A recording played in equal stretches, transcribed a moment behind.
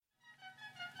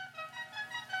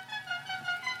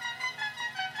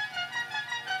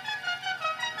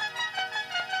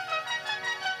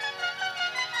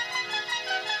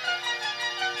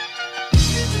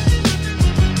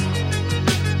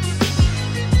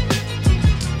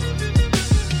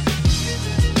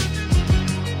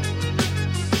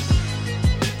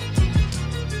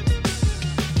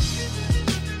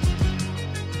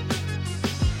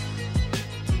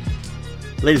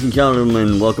Ladies and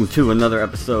gentlemen, welcome to another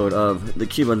episode of the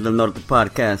Chivas del Norte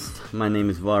podcast. My name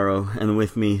is Varo, and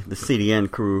with me, the CDN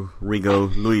crew,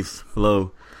 Rigo, Luis,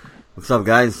 Flo. What's up,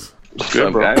 guys? What's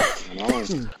good, bro?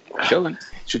 Guys? Chilling.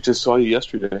 Just saw you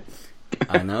yesterday.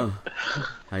 I know.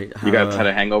 You guys had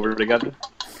a hangover together?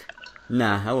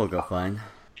 Nah, I woke up fine.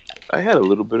 I had a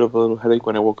little bit of a headache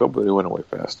when I woke up, but it went away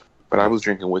fast. But I was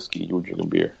drinking whiskey, you were drinking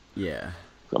beer. Yeah.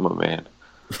 I'm a man.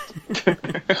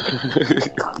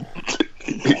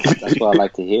 That's what I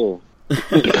like to hear.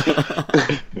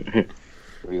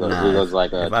 Rigo's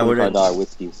like a $25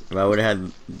 whiskeys. If I would have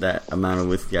had that amount of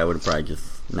whiskey, I would have probably just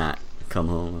not come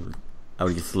home. I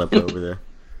would have just slept over there.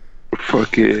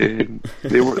 Fucking,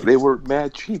 they were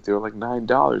mad cheap. They were like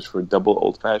 $9 for a double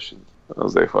old fashioned. I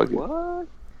was like, fucking what?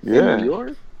 Yeah, in New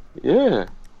York? Yeah.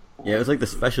 Yeah, it was like the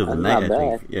special of the night.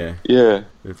 I think. Yeah. Yeah.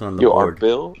 It's on the board.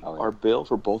 Our bill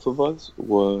for both of us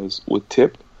was with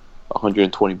tip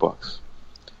 $120.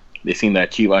 They seen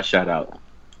that Chivas shout out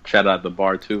at the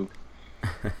bar too.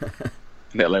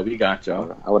 They're like, we got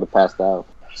y'all. I would have passed out.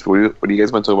 So what do you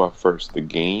guys want to talk about first? The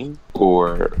game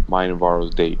or mine and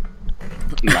Varro's date?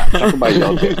 Nah, talk about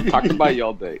y'all date. Talk about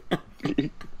y'all date.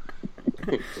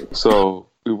 So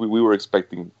we were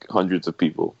expecting hundreds of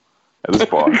people at this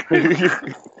bar.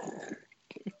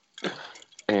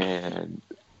 And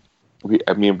me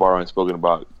and Varro had spoken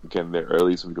about getting there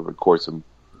early so we could record some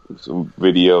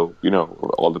video, of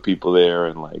all the people there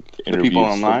and like interviews. The people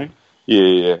online?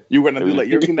 Yeah. You were gonna do like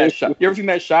you ever seen that shot? You ever seen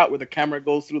that shot where the camera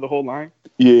goes through the whole line?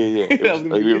 Yeah.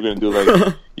 We were gonna do like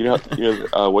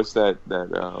what's that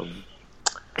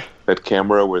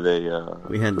camera where they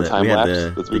we had the time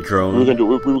lapse. The drone. We were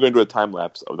gonna do a time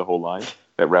lapse of the whole line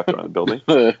that wrapped around the building.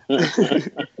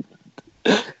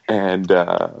 And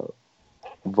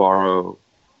Varro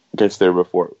gets there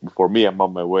before me. I'm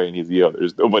on my way, and he's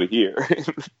there's nobody here.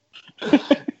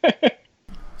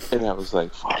 And I was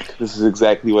like, fuck, this is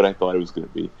exactly what I thought it was going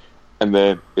to be. And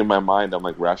then in my mind, I'm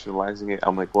like rationalizing it.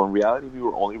 I'm like, well, in reality, we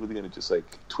were only really going to just like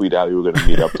tweet out we were going to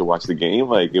meet up to watch the game.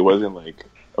 Like, it wasn't like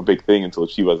a big thing until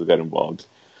Chivas got involved.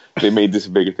 They made this a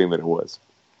bigger thing than it was.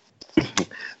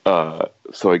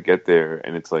 So I get there,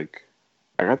 and it's like,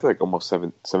 I got there like almost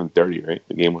 7:30, right?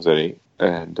 The game was at 8.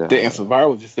 And Savara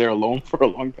was just there alone for a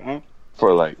long time.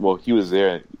 He was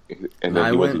there, and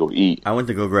then he went to go eat. I went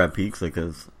to go grab pizza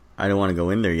because I didn't want to go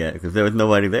in there yet because there was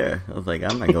nobody there. I was like,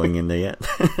 I'm not going in there yet.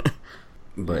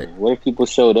 But what if people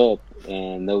showed up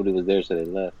and nobody was there, so they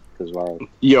left?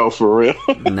 Yo, for real?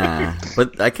 Nah,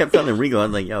 but I kept telling Rigo, I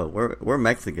was like, yo, we're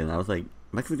Mexican. I was like,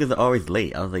 Mexicans are always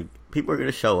late. I was like, people are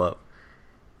gonna show up,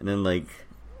 and then like,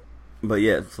 but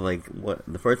yeah, so like, what?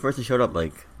 The first person showed up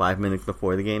like 5 minutes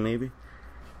before the game, maybe.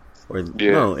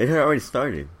 No, it had already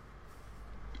started.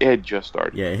 It had just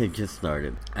started. Yeah, it had just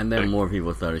started. And then more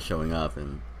people started showing up,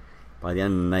 and by the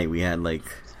end of the night, we had like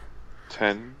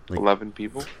 10, 11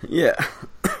 people. Yeah.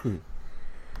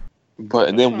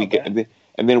 And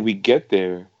then we get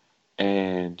there,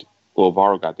 and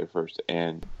Varro got there first,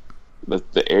 and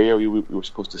the area we were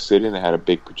supposed to sit in that had a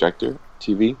big projector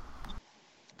TV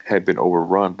had been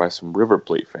overrun by some River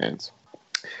Plate fans.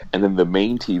 And then the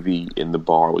main TV in the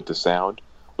bar with the sound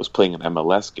was playing an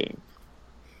MLS game.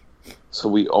 So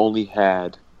we only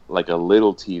had like a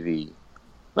little TV.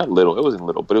 Not little, it wasn't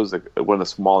little, but it was like one of the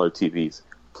smaller TVs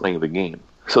playing the game.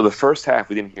 So the first half,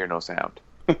 we didn't hear no sound.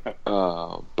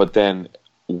 But then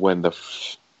when the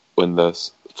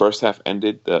first half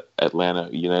ended, the Atlanta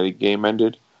United game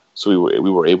ended, so we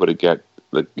were able to get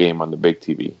the game on the big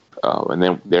TV. And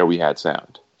then there we had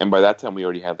sound. And by that time, we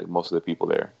already had like most of the people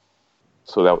there.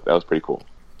 So that was pretty cool.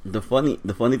 The funny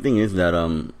thing is that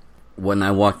when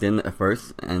I walked in at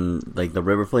first and like the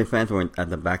River Plate fans were at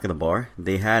the back of the bar,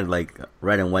 they had like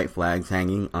red and white flags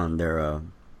hanging on their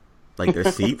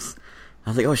their seats. I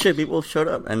was like, oh shit, people showed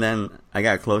up. And then I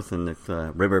got close and it's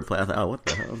River Plate. I was like, oh, what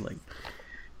the hell? I was like,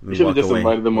 you should have just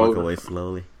invited them over. Walk away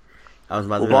slowly. I was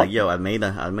about to be like, yo, I made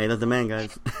a demand,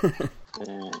 guys.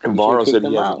 And Varro said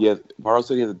he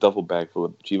has a duffel bag full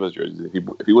of Chivas jerseys.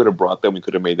 If he would have brought them, we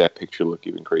could have made that picture look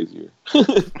even crazier.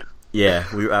 Yeah,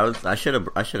 I should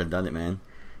have done it, man.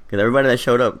 Because everybody that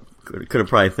showed up could have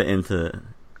probably fit into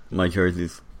my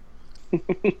jerseys.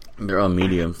 They're all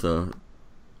medium, so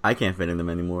I can't fit in them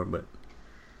anymore. But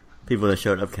people that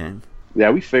showed up can.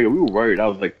 Yeah, we figured. We were worried. I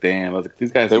was like, damn.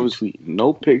 These guys didn't tweet.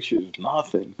 No pictures,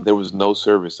 nothing. There was no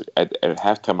service. At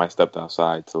halftime, I stepped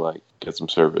outside to like get some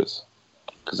service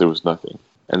because there was nothing.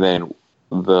 And then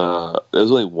there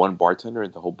was only one bartender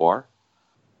in the whole bar,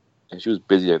 and she was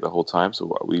busy like the whole time. So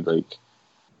we were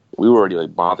already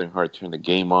like bothering her to turn the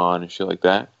game on and shit like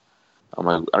that. I'm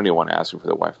like, I don't even want to ask him for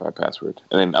the Wi-Fi password.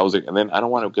 And then I was like, and then I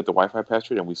don't want to get the Wi-Fi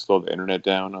password, and we slow the internet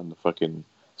down on the fucking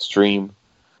stream,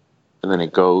 and then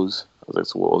it goes. I was like,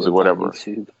 so what was it? Whatever.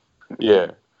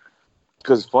 Yeah,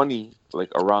 because funny,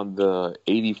 like around the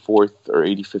 84th or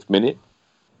 85th minute,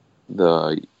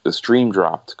 the stream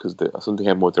dropped because something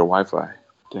happened with their Wi-Fi.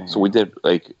 Damn. So we did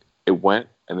like it went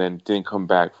and then didn't come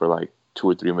back for like 2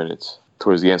 or 3 minutes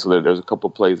towards the end. So there was a couple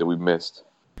of plays that we missed.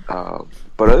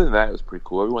 But other than that, it was pretty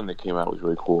cool. Everyone that came out was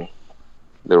really cool.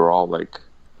 They were all like,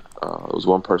 there was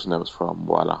one person that was from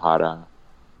Guadalajara,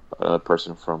 another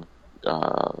person from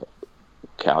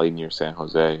Cali near San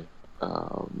Jose.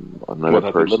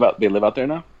 Another person. They live out there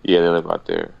now? Yeah, they live out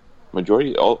there.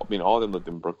 All of them lived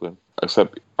in Brooklyn,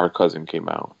 except our cousin came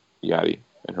out, Yadi,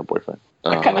 and her boyfriend.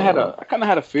 I kind of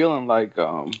had a feeling like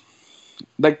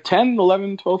 10,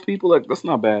 11, 12 people. Like that's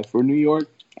not bad for New York.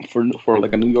 For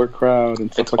like a New York crowd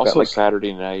and stuff it's like also that. Like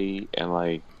Saturday night, and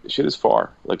like shit is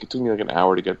far. Like it took me like an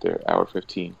hour to get there, hour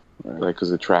 15, right. Like because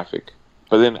of traffic.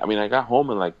 But then I got home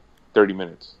in like 30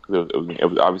 minutes because it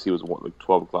was obviously like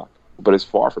 12 o'clock. But it's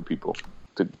far for people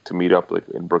to meet up like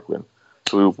in Brooklyn.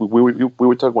 So we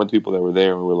were talking with people that were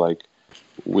there, and we were like,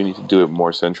 we need to do it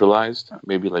more centralized,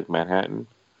 maybe like Manhattan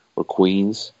or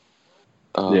Queens.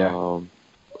 So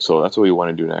that's what we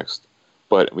want to do next.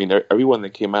 But I mean, everyone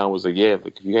that came out was like, "Yeah,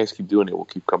 like if you guys keep doing it, we'll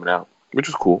keep coming out," which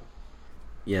was cool.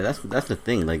 Yeah, that's the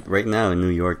thing. Like right now in New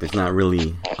York, there's not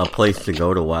really a place to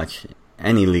go to watch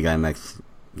any Liga MX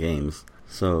games.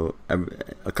 So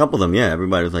a couple of them, yeah,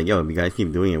 everybody was like, "Yo, if you guys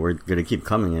keep doing it, we're gonna keep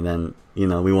coming." And then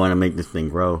we want to make this thing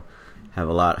grow, have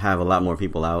a lot more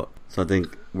people out. So I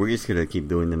think we're just gonna keep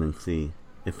doing them and see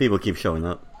if people keep showing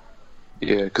up.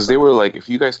 Yeah, because they were like, if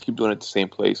you guys keep doing it at the same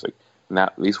place, like. Now,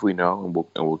 at least we know,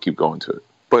 and we'll keep going to it.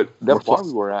 But the bar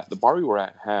we were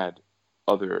at had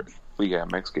other Liga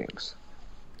MX games.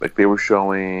 Like they were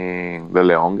showing the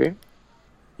León game.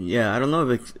 Yeah, I don't know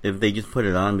if they just put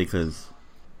it on because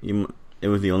it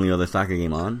was the only other soccer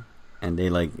game on, and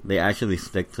they actually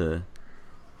stick to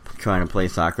trying to play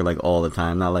soccer like all the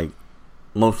time. Not like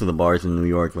most of the bars in New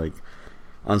York. Like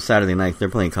on Saturday nights, they're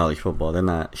playing college football. They're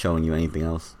not showing you anything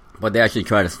else. But they actually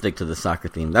try to stick to the soccer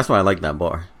theme. That's why I like that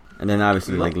bar. And then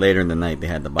obviously, like later in the night, they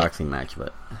had the boxing match,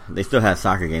 but they still had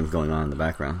soccer games going on in the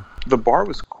background. The bar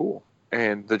was cool,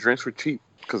 and the drinks were cheap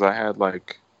because I had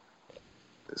like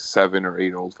 7 or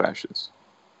 8 old fashions.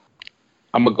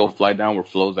 I'm gonna go fly down where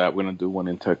Flo's at. We're gonna do one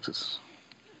in Texas.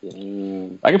 I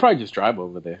can probably just drive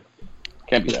over there.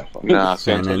 Can't be that far. Nah,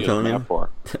 San Antonio. Not far.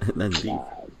 That's deep.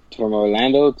 From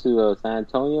Orlando to San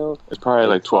Antonio, it's probably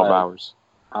like 12 hours.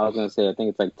 I was going to say, I think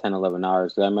it's like 10, 11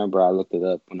 hours. I remember I looked it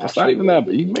up. It's not even that,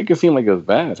 but you make it seem like it was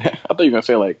bad. I thought you were going to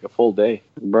say like a full day.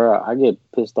 Bro, I get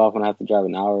pissed off when I have to drive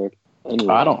an hour.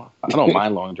 Anyway. I don't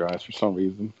mind long drives for some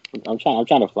reason. I'm trying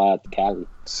to fly out to Cali.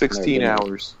 16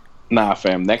 hours. Nah,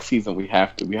 fam. Next season we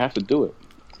have to do it.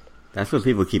 That's what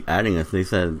people keep adding us. They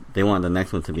said they want the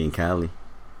next one to be in Cali.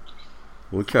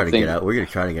 We'll try to get out. We're going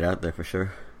to try to get out there for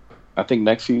sure. I think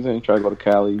next season, try to go to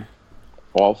Cali.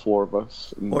 All 4 of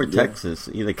us. Or Texas.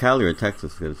 Either Cali or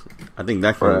Texas, because I think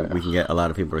that's where we can get a lot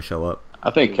of people to show up.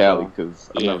 I think Cali, because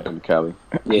I've never been to Cali.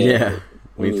 Yeah.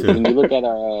 When you look at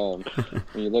our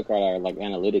like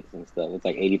analytics and stuff, it's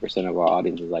like 80% of our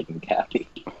audience is like in Cali.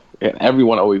 And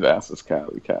everyone always asks us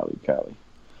Cali.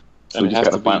 So we got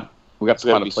to find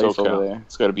a place over there.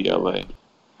 It's got to be LA.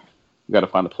 We got to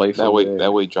find a place that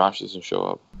way Josh doesn't show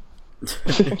up.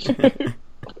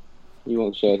 He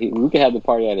won't show. We could have the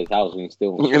party at his house, and he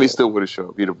still won't. And he still would have showed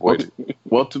up. He'd avoid it.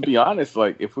 Well, to be honest,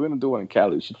 like if we're gonna do one in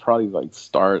Cali, we should probably like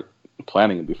start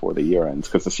planning it before the year ends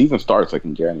because the season starts like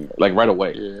in January, like right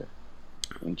away. Yeah.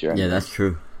 In January. Yeah, that's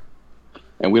true.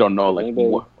 And we don't know we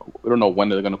don't know when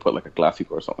they're gonna put like a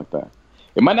Clásico or something like that.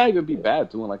 It might not even be bad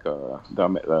doing like the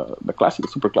Clásico,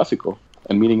 Super Clásico,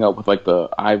 and meeting up with like the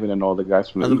Ivan and all the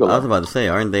guys from the I was about to say,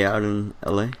 aren't they out in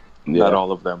LA? Yeah. Not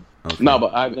all of them. Okay. No,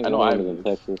 but I know Ivan in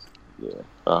Texas. Yeah.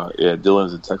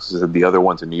 Dylan's in Texas, and the other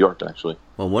one's in New York, actually.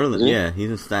 Well, one of them,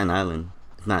 he's in Staten Island.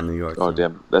 It's not New York. Oh, so.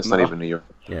 Damn. That's not even New York.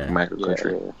 Yeah. Micro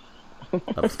country. Yeah.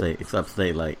 Upstate. It's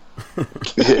upstate, like.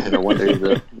 No wonder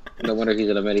he's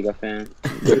an America fan.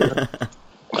 So, man.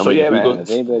 I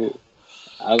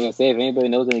was going to say, if anybody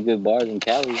knows any good bars in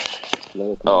Cali, let us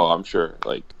know. Oh, I'm sure.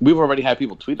 Like, we've already had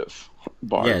people tweet us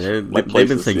bars. Yeah, they've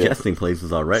been suggesting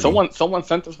places already. Someone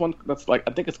sent us one that's like,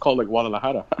 I think it's called like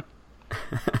Guadalajara.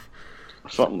 Or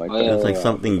something like that. It's like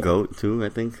something goat too, I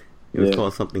think. It was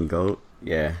called something goat.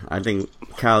 Yeah, I think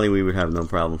Cali we would have no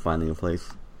problem finding a place.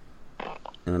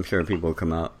 And I'm sure people will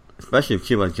come out. Especially if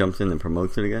Chivas jumps in and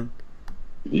promotes it again.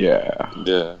 Yeah.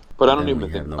 Yeah. But I don't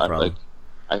even think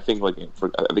I think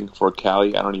for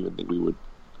Cali, I don't even think we would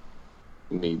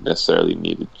necessarily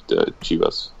need the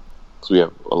Chivas because we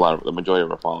have the majority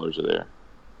of our followers are there.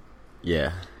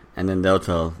 Yeah, and then they'll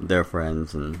tell their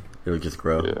friends, and it'll just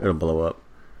grow. Yeah. It'll blow up.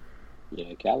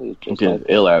 Yeah, Cali is just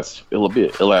it'll be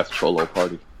an ill-ass cholo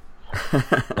party.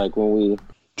 Like when we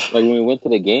went to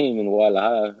the game in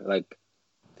Guadalajara, like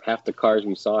half the cars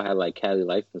we saw had like Cali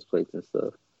license plates and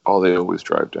stuff. Oh, they always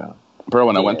drive down. Bro,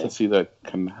 when I went to see the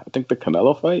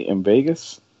Canelo fight in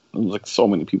Vegas, there was like so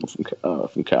many people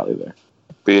from Cali there.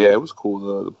 But yeah, it was cool.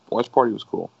 The watch party was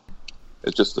cool.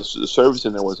 It's just the service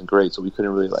in there wasn't great, so we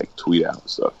couldn't really like tweet out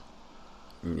stuff.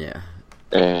 Yeah.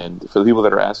 And for the people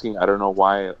that are asking, I don't know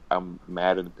why I'm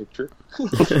mad in the picture.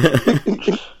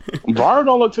 Var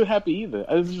don't look too happy either.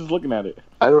 I was just looking at it.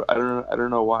 I don't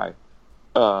know why.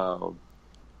 That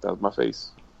was my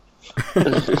face.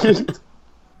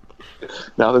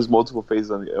 Now there's multiple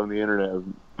faces on the internet,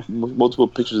 multiple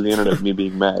pictures on the internet of me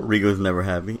being mad. Rigo's never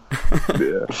happy.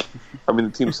 Yeah, I mean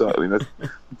the team sucks. I mean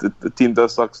the team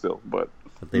does suck still, but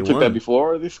they you took that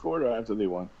before they scored or after they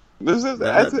won? This is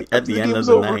at the end of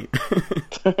the night.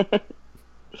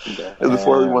 And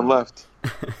before everyone left.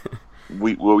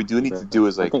 What we do need to do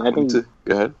is like I think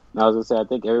go ahead. I was gonna say I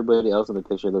think everybody else in the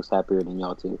picture looks happier than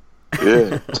y'all too.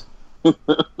 Yeah.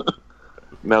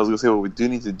 Now I was gonna say what we do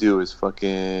need to do is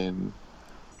fucking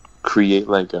create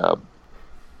like a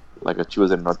Chivas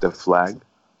del Norte flag.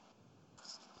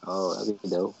 Oh, that'd be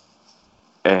dope.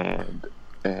 And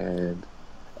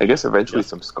I guess eventually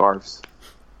some scarves.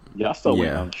 Yeah, I still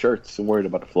waiting on shirts and worried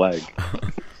about the flag.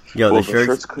 Yo, the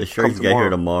shirts get here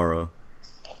tomorrow.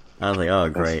 I was like, oh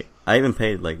great. I even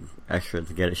paid like extra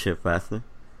to get it shipped faster.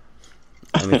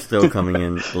 And it's still coming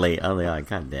in late. I was like, oh,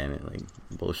 god damn it, like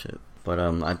bullshit. But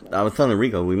I was telling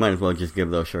Rico we might as well just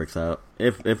give those shirts out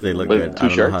if they look good. I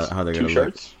don't know how they're gonna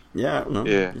look. Yeah, I don't know.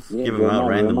 Yeah. Just give them out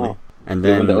randomly, and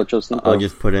then I'll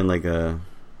just put in like a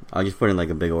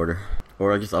big order,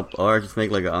 or I'll just make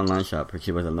like an online shop for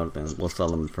Chivas del Norte, and we'll sell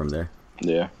them from there.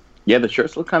 Yeah. Yeah, the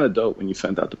shirts look kind of dope when you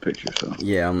sent out the pictures. So.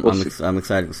 Yeah, I'm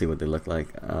excited to see what they look like.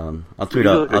 I'll tweet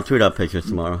out pictures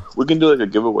tomorrow. We can do like a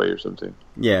giveaway or something.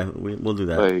 Yeah, we'll do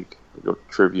that. Like a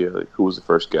trivia, like who was the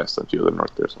first guest on Chivas del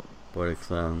Norte or something. But it's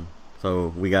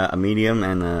so we got a medium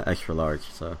and a extra large.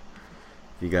 So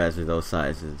if you guys are those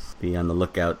sizes, be on the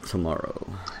lookout tomorrow.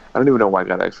 I don't even know why I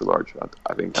got extra large.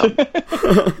 I think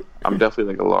I'm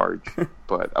definitely like a large,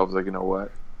 but I was like, you know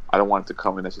what? I don't want it to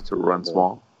come in to run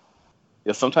small.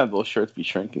 Yeah, sometimes those shirts be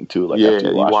shrinking too. Like yeah,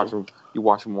 after you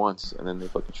wash them once and then they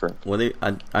fucking shrink. Well,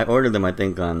 I ordered them I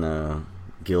think on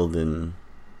Gildan,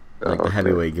 like the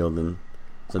heavyweight Gildan.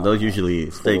 So those usually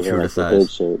stay true to size. Hood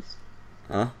shirts.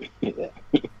 Huh? Yeah.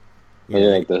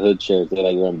 They're like the hood shirts. They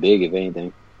like run big if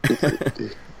anything.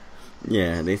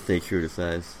 Yeah, they stay true to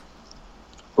size.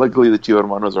 Luckily, the Chivas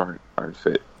Hermanos aren't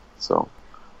fit, so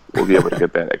we'll be able to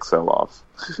get that XL off.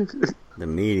 The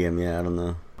medium, yeah, I don't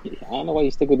know. I don't know why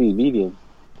you stick with these mediums.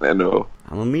 I know.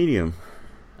 I'm a medium.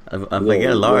 If I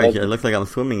get a large, it looks like I'm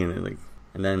swimming in it. Like,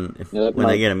 and then when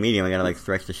I get a medium, I gotta like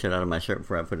stretch the shit out of my shirt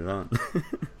before I put it on.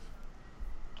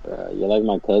 You're like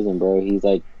my cousin, bro. He's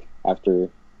like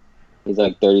 30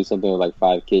 something with like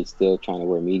 5 kids, still trying to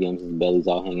wear mediums. His belly's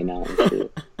all hanging out and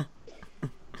shit.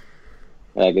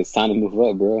 Like it's time to move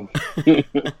up, bro.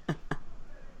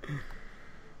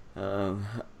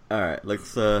 All right,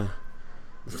 let's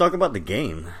talk about the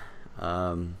game.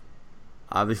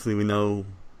 Obviously, we know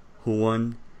who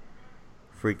won.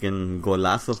 Freaking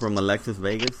golazo from Alexis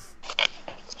Vegas.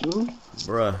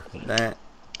 Bruh, that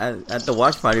at the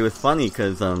watch party was funny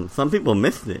because some people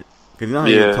missed it. Because you know how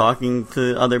you're talking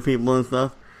to other people and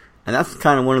stuff? And that's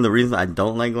kind of one of the reasons I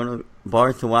don't like going to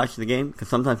bars to watch the game. Because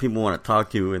sometimes people want to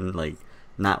talk to you and like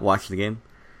not watch the game.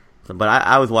 So, but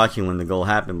I was watching when the goal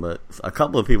happened, but a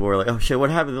couple of people were like, oh shit,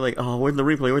 what happened? They're like, oh, where's the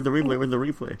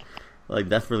replay? Like,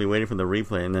 desperately waiting for the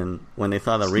replay. And then when they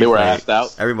saw the replay, they were asked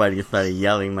out. Everybody just started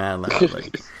yelling mad loud.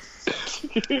 Like,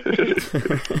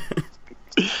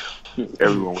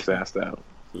 everyone was asked out.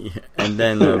 Yeah. And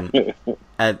then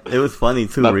it was funny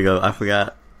too, Rigo. I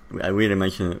forgot, we didn't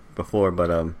mention it before,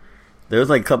 but there was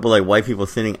like a couple like white people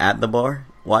sitting at the bar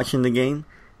watching the game.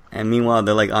 And meanwhile,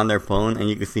 they're like on their phone, and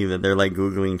you can see that they're like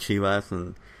Googling Chivas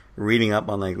and reading up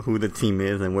on like who the team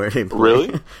is and where they play.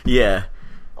 Really? Yeah.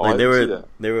 Oh, like I didn't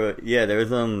see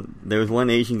that. There was one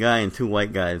Asian guy and 2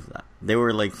 white guys. They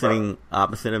were like sitting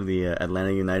opposite of the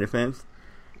Atlanta United fans,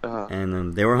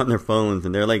 and they were on their phones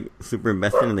and they're like super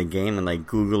invested in the game and like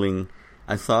Googling.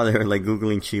 I saw they were like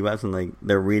Googling Chivas and like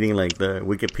they're reading like the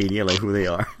Wikipedia like who they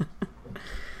are.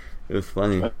 It was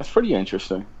funny. That's pretty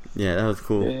interesting. Yeah, that was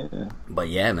cool. Yeah. But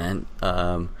yeah, man,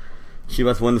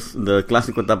 Chivas won the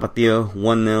Clásico Tapatío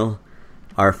 1-0.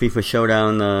 Our FIFA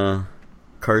Showdown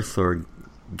curse or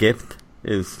gift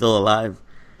is still alive.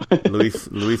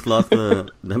 Luis lost the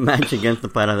match against the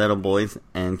Paradero boys,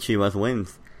 and Chivas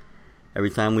wins. Every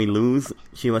time we lose,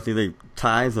 Chivas either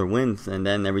ties or wins, and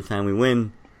then every time we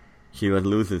win, Chivas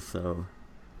loses. So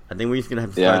I think we're just gonna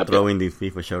have to start throwing these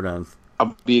FIFA Showdowns.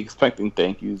 I'll be expecting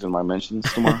thank yous in my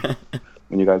mentions tomorrow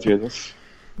when you guys hear this.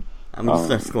 I'm gonna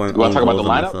start scoring. You want to talk about the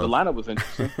lineup? The lineup was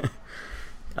interesting.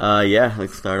 Yeah.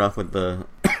 Let's start off with the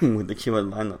with the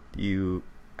Chivas lineup. You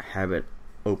have it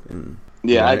open.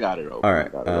 Yeah, right? I got it open. All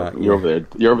right. You're over there.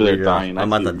 You're over there dying.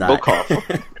 I'm about to die. Go cough.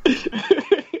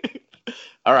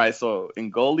 All right. So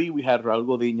in goalie we had Raul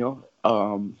Godinho.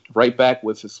 Right back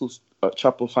was Jesus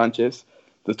Chapo Sanchez.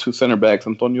 The two center backs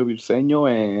Antonio Virseño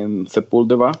and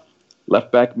Sepúlveda.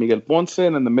 Left back Miguel Ponce,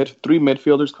 and then the three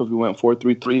midfielders, because we went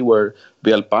 4-3-3, were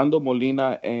Villalpando,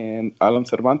 Molina, and Alan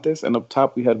Cervantes. And up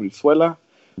top we had Brizuela,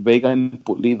 Vega, and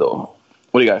Pulido.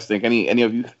 What do you guys think? Any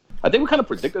of you? I think we kind of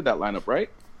predicted that lineup, right?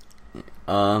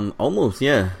 Almost,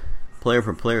 yeah. Player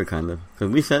for player, kind of.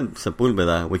 Because we said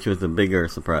Sepúlveda, which was the bigger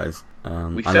surprise.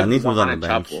 We said Alanis was on the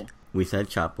bench. Chapo. We said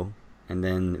Chapo, and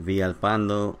then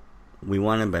Villalpando. We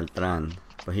wanted Beltran,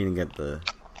 but he didn't get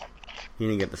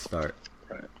the start.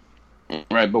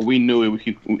 Right, but we knew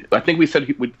I think we said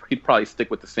he'd probably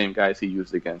stick with the same guys he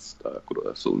used against Cruz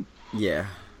Azul. Yeah,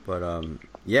 but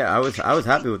I was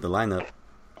happy with the lineup.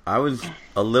 I was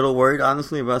a little worried,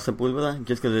 honestly, about Sepúlveda,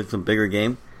 just because it's a bigger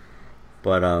game.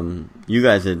 But you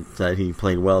guys had said he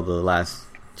played well the last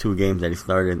 2 games that he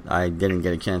started. I didn't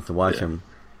get a chance to watch him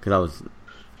because I was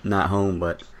not home.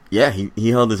 But yeah, he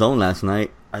held his own last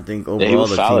night. I think overall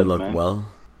the team looked well.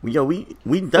 We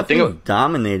definitely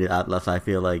dominated Atlas, I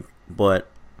feel like.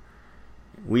 But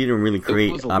we didn't really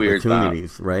create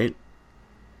opportunities, right?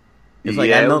 It's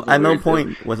like at no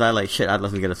point was I like, shit,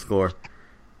 Atlas is gonna score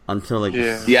until like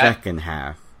the second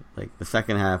half. Like the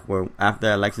second half, where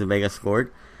after Alexis Vega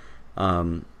scored, for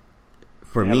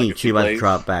me, Chivas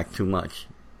dropped back too much.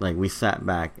 Like we sat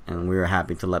back and we were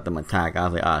happy to let them attack. I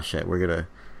was like, shit, they're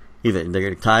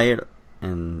gonna tie it,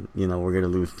 and we're gonna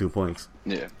lose 2 points.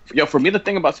 Yeah. Yo, for me, the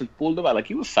thing about Sepúlveda, like,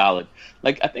 he was solid.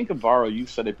 Like, I think, Alvaro, you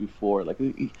said it before. Like,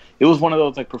 it was one of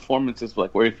those, like, performances,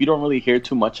 like, where if you don't really hear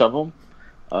too much of him,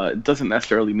 it doesn't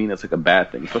necessarily mean it's, like, a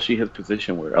bad thing, especially his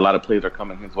position where a lot of plays are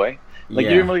coming his way. Like, you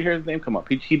didn't really hear his name come up.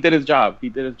 He did his job.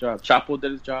 Chapo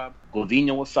did his job.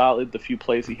 Godinho was solid. The few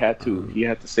plays he had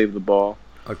to save the ball.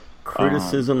 A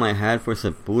criticism I had for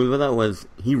Sepúlveda was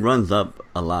he runs up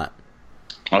a lot.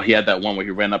 Oh, he had that one where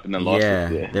he ran up and then lost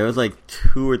it. Yeah, there was like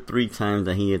 2 or 3 times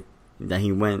that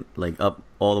he went like up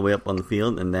all the way up on the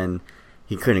field, and then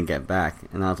he couldn't get back.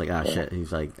 And I was like, shit.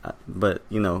 He's like, but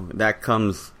that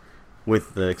comes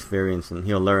with the experience, and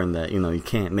he'll learn that you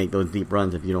can't make those deep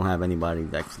runs if you don't have anybody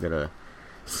that's gonna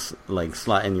like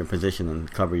slot in your position and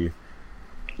cover you.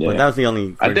 Yeah. But that was the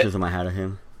only criticism I had of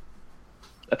him.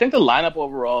 I think the lineup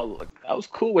overall, like, I was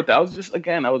cool with that.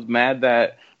 I was mad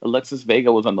that Alexis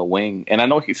Vega was on the wing. And I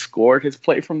know he scored his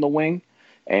play from the wing,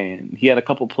 and he had a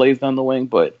couple plays down the wing,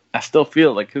 but I still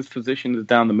feel like his position is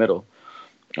down the middle.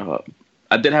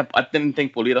 I didn't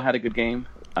think Pulido had a good game.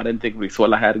 I didn't think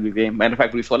Brizuela had a good game. Matter of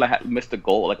fact, Brizuela missed a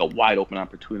goal, like a wide open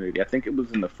opportunity. I think it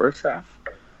was in the first half.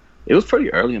 It was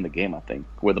pretty early in the game, I think,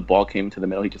 where the ball came to the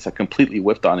middle. He just completely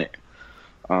whiffed on it.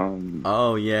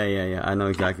 Yeah. I know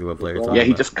exactly what player you're talking about. Yeah,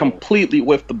 he just completely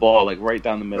whiffed the ball, like right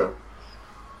down the middle.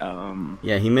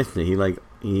 Yeah, he missed it.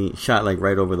 He shot like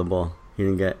right over the ball. He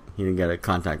didn't get a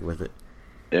contact with it.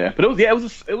 Yeah, but it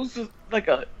was just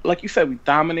like you said, we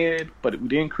dominated, but we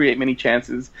didn't create many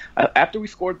chances. After we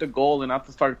scored the goal and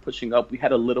after started pushing up, we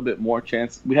had a little bit more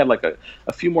chance. We had like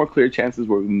a few more clear chances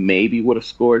where we maybe would have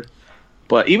scored.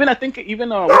 But I think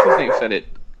what's his name said it.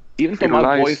 Even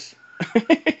Tomás Boyce.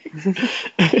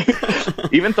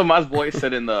 Even Tomás Boyce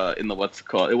said in the what's it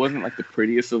called? It wasn't like the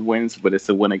prettiest of wins, but it's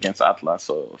a win against Atlas,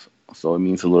 so it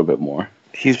means a little bit more.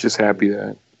 He's just happy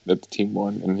that the team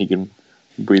won and he can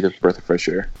breathe a breath of fresh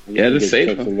air. Yeah, it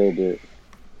sucks a little bit.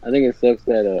 I think it sucks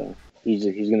that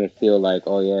he's gonna feel like,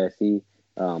 oh yeah, see,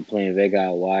 playing Vega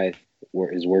out wide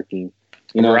is working.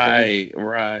 Right,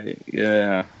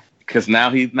 yeah. Because now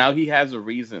he has a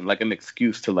reason, like an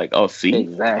excuse to like, oh, see,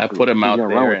 exactly. I put him out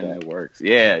there and it works.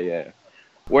 Yeah.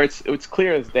 Where it's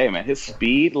clear as day, man. His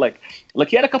speed, like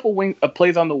he had a couple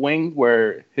plays on the wing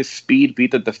where his speed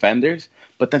beat the defenders,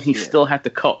 but then he still had to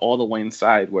cut all the way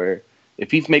inside. Where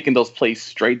if he's making those plays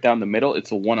straight down the middle,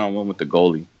 it's a 1-on-1 with the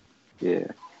goalie. Yeah,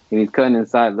 and he's cutting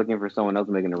inside, looking for someone else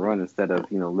making the run instead of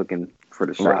looking for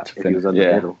the shot if he was on the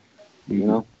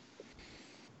middle.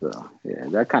 So yeah,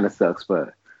 that kind of sucks,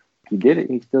 but. he did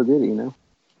it. He still did it,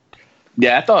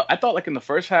 Yeah, I thought like in the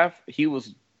first half he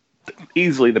was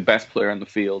easily the best player on the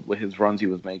field with his runs he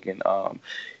was making.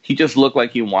 He just looked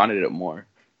like he wanted it more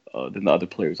than the other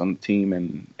players on the team,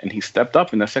 and he stepped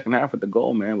up in the second half with the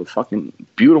goal, man. With fucking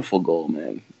beautiful goal,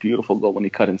 man. Beautiful goal when he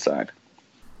cut inside.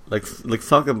 Let's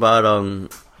talk about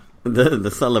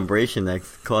the celebration that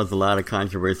caused a lot of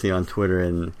controversy on Twitter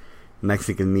and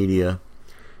Mexican media.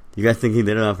 You guys think he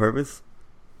did it on purpose?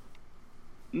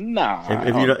 Nah.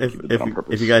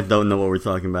 If you guys don't know what we're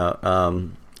talking about,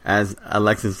 as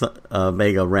Alexis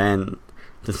Vega ran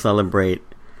to celebrate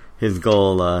his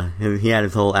goal, he had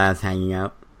his whole ass hanging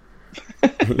out.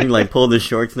 He like pulled his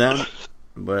shorts down,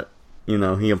 but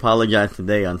he apologized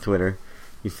today on Twitter.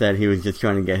 He said he was just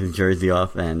trying to get his jersey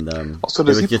off, and also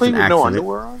does he play with no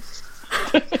underwear on?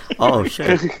 Oh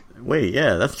shit! Wait,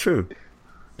 yeah, that's true,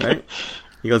 right?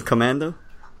 He goes commando.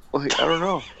 Like, I don't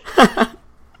know.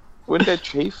 Wouldn't that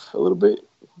chafe a little bit?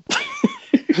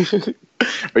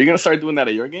 Are you gonna start doing that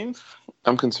at your games?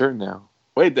 I'm concerned now.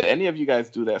 Wait, did any of you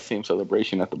guys do that same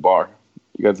celebration at the bar?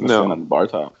 You guys stand on the bar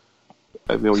top?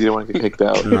 I mean, you don't want to get kicked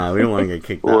out. Nah, we don't want to get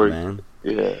kicked out, man.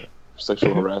 Yeah,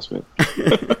 sexual harassment.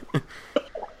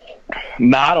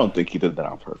 Nah, I don't think he did that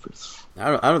on purpose.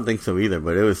 I don't think so either,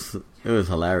 but it was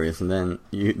hilarious. And then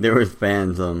there was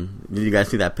fans. Did you guys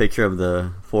see that picture of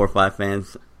the 4 or 5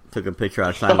 fans took a picture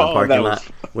outside the parking lot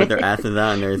with their asses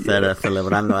out, and they said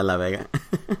 "Celebrando a la Vega."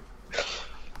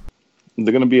 Is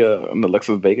there gonna be an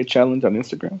Alexis Vega challenge on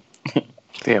Instagram?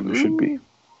 Damn, there should be.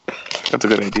 That's a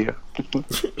good idea.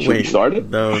 Should we start it?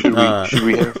 No, should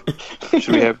we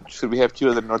have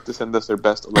Chile del Norte send us their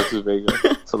best Alexis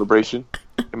Vega celebration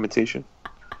imitation?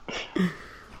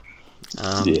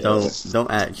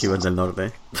 Don't add Chile del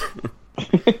Norte.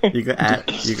 You could add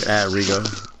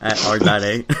Rigo at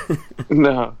R.A.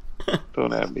 No,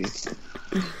 don't add me.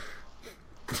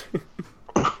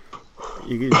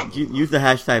 You could use the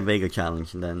hashtag Vega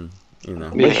challenge, and then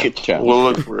Yeah, we'll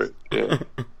look for it. Yeah.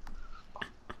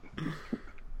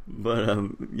 But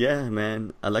yeah,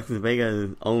 man, Alexis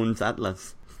Vega owns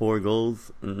Atlas. 4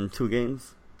 goals in 2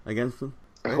 games against them.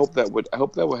 I hope that would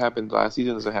happen last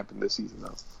season. Doesn't happen this season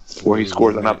though, where he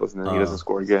scores on Atlas and then he doesn't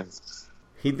score again.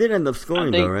 He did end up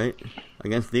scoring though, right?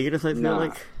 Against Tigres, I feel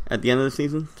like at the end of the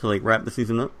season to like wrap the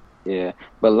season up. Yeah,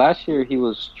 but last year he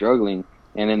was struggling,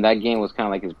 and then that game was kind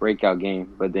of like his breakout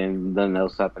game. But then nothing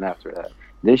else happened after that.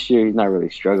 This year he's not really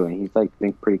struggling. He's like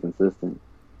pretty consistent.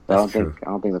 So I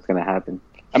don't think that's gonna happen.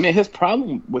 I mean, his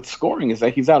problem with scoring is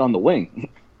that he's out on the wing.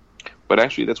 But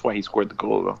actually, that's why he scored the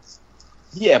goal, though.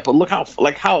 Yeah, but look how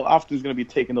often he's going to be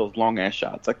taking those long ass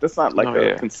shots. Like that's not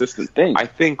a consistent thing. I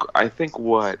think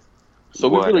what. So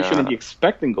we really shouldn't be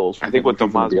expecting goals from him. I think what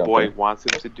Tomas Boy wants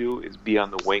him to do is be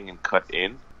on the wing and cut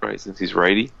in, right? Since he's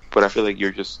righty. But I feel like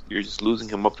you're just losing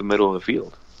him up the middle of the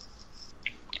field.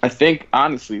 I think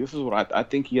honestly, this is what I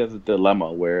think he has a dilemma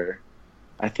where.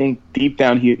 I think deep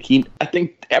down I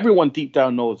think everyone deep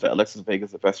down knows that Alexis Vega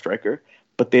is the best striker,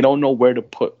 but they don't know where to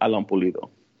put Alan Pulido.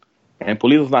 And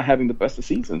Pulido's not having the best of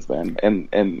seasons, man.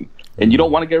 And you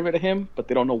don't want to get rid of him, but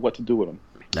they don't know what to do with him.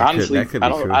 Honestly,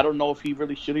 I don't know if he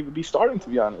really should even be starting, to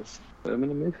be honest. Put him in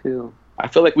the midfield. I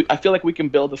feel like we can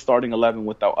build a starting 11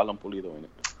 without Alan Pulido in it.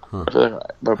 Huh. I feel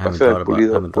like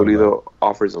Pulido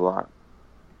offers a lot.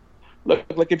 Look,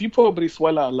 like if you put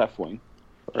Brizuela on left wing,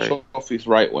 right. Trophy's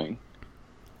right wing,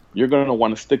 you're gonna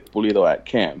want to stick Pulido at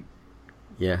cam.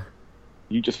 Yeah.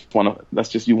 You just want to. That's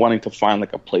just you wanting to find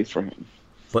like a place for him.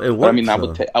 But it works. I mean, I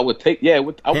would take. Yeah, I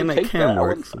would take Cam that.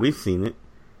 works. We've seen it.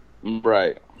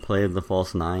 Right. Play the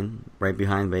false 9 right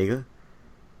behind Vega,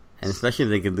 and especially if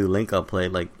they could do link up play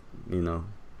like that,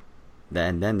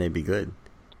 and then they'd be good.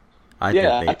 I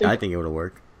think it would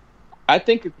work. I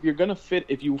think if you're gonna fit,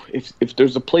 if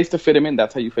there's a place to fit him in,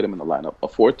 that's how you fit him in the lineup. A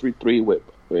 4-3-3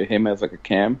 with him as like a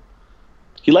cam.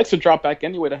 He likes to drop back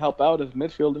anyway to help out as a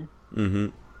midfielder. Mm-hmm.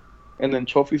 And then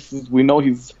Trophy, we know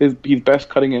he's best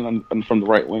cutting in from the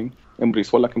right wing. And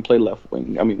Brizuela can play left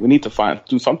wing. I mean, we need to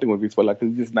do something with Brizuela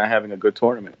because he's just not having a good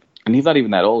tournament. And he's not even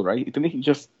that old, right? Didn't he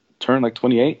just turn like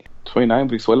 28, 29,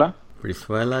 Brizuela?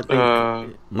 Brizuela, I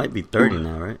think, might be 30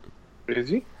 now, right? Is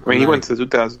he? I mean, he went to the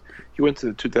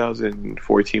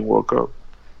 2014 World Cup.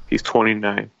 He's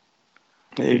 29.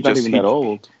 Yeah, he's not even that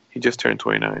old. He just turned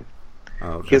 29.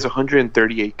 Oh, okay. He has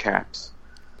 138 caps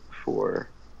for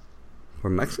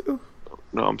Mexico?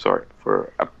 No, I'm sorry,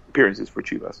 for appearances for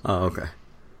Chivas. Oh, okay.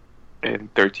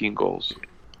 And 13 goals.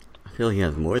 I feel like he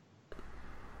has more.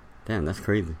 Damn, that's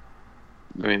crazy.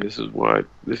 I mean, this is what.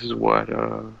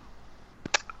 No,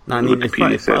 I mean,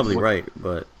 it's probably right,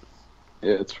 but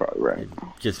yeah, it's probably right.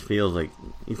 It just feels like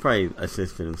he's probably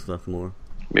assisted and stuff more.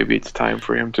 Maybe it's time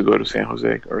for him to go to San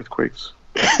Jose Earthquakes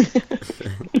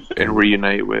and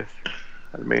reunite with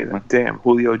Almeida. Damn,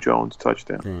 Julio Jones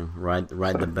touchdown. Damn, ride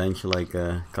the bench like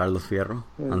Carlos Fierro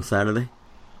on Saturday.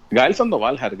 Gael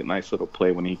Sandoval had a nice little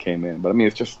play when he came in, but I mean,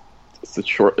 it's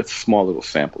a small little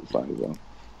sample size. Though.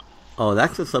 Oh,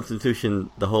 that's a substitution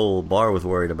the whole bar was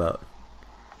worried about.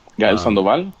 Gael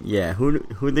Sandoval? Yeah,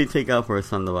 who'd they take out for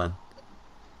Sandoval?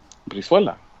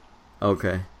 Brizuela.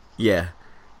 Okay, yeah.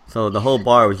 So the whole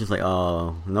bar was just like,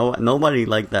 oh, nobody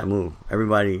liked that move.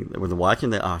 Everybody was watching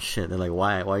that. Oh shit! They're like,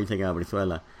 why are you taking out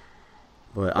Brizuela?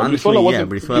 But honestly,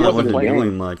 Brizuela wasn't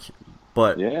doing much.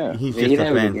 But he's just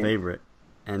a fan favorite.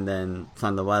 And then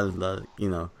Sandoval,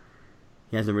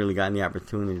 he hasn't really gotten the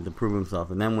opportunity to prove himself.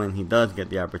 And then when he does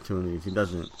get the opportunities, he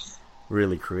doesn't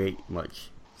really create much.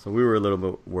 So we were a little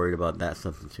bit worried about that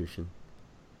substitution.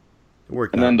 It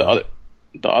worked out. And then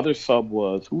the other sub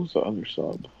was, who's the other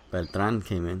sub? Beltran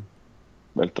came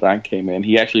in.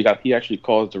 He actually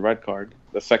caused the red card,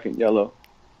 the second yellow.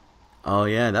 Oh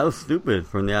yeah, that was stupid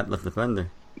from the Atlas defender.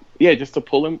 Yeah, just to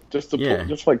pull him, just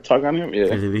like tug on him. Yeah.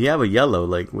 Because if you have a yellow,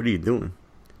 like, what are you doing?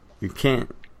 You can't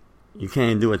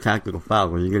do a tactical foul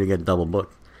because you're gonna get double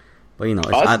booked. But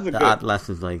the Atlas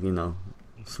is like small.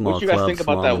 What you guys club, think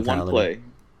about that mentality. One play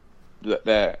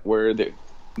that where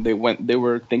they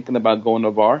were thinking about going to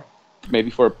VAR,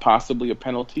 maybe for possibly a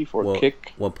penalty for a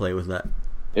kick? What play was that?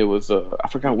 It was I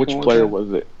forgot which player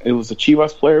was it. It was a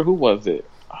Chivas player. Who was it?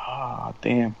 Ah,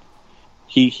 damn.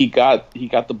 He got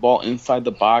the ball inside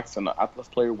the box, and the Atlas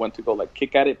player went to go like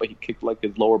kick at it, but he kicked like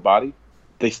his lower body.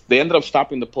 They ended up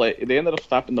stopping the play. They ended up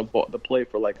stopping the play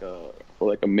for like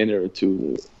a minute or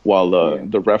two while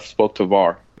the ref spoke to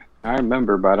VAR. I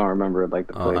remember, but I don't remember it like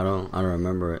the play. I don't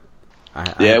remember it.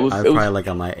 It was probably like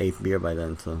on my 8th beer by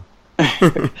then. So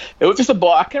it was just a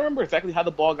ball. I can't remember exactly how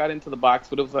the ball got into the box,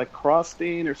 but it was like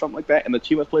crossing or something like that. And the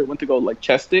Chivas player went to go like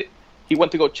chest it. He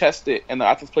went to go chest it, and the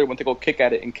Atlas player went to go kick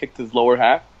at it and kicked his lower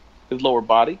half, his lower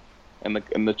body, and the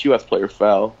Chivas player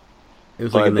fell. It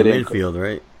was like in the midfield,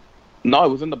 right? No, it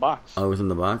was in the box. Oh, it was in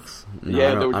the box? No,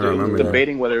 yeah, they were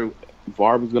debating whether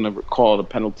VAR was going to call it a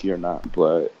penalty or not,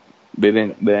 but they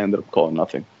didn't. They ended up calling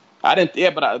nothing. I didn't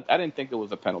think it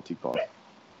was a penalty call.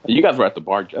 You guys were at the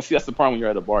bar. That's the problem when you're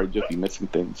at the bar. You just be missing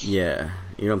things. Yeah,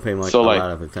 you don't pay much a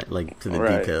lot of attention, to the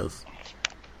details.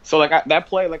 So that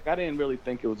play, I didn't really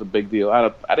think it was a big deal. I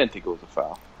didn't think it was a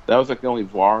foul. That was like the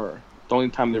only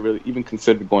time they really even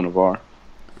considered going to VAR.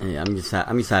 Yeah, I'm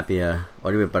just happy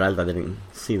Oribe Peralta didn't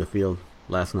see the field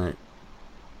last night.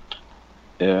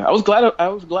 Yeah, I was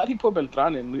glad he put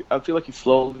Beltran in. I feel like he's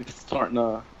slowly starting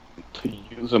to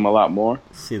use him a lot more.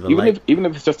 Even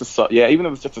if it's just a sub. Yeah, even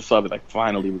if it's just a sub, like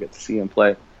finally we get to see him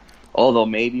play. Although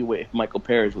maybe if Michael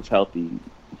Perez was healthy,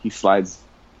 he slides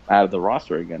out of the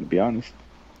roster again. To be honest,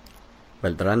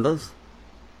 Beltran does.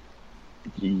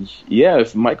 Yeah,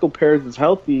 if Michael Perez is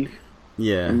healthy.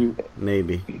 Yeah,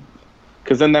 maybe.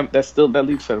 Because then that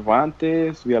leaves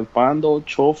Cervantes, Villalpando,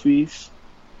 Chofis.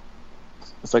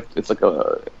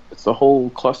 It's a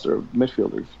whole cluster of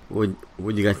midfielders.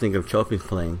 What you guys think of Chofis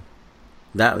playing?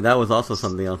 That was also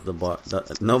something else. The bar,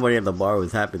 nobody at the bar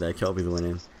was happy that Chofis went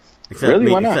in, except really?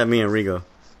 me, Why not? except me and Rigo.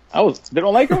 They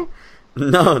don't like him.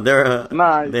 No, they're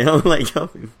they don't like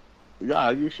Chofis. Yeah,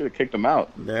 you should have kicked him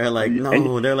out. They're like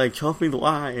they're like Chofis.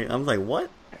 Why? I'm like, what?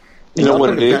 You know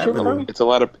what it is? It's a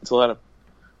lot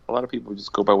of people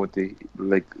just go by what they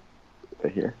like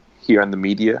hear on the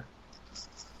media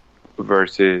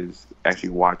versus actually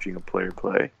watching a player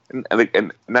play. And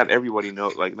not everybody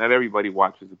knows. Like, not everybody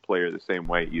watches a player the same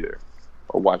way either,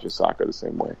 or watches soccer the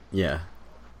same way. Yeah.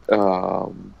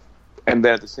 And then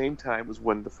at the same time was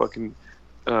when the fucking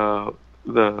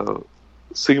the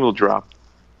signal dropped,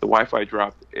 the Wi-Fi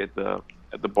dropped at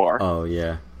the bar. Oh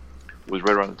yeah. It was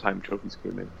right around the time Trophies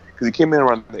came in, because he came in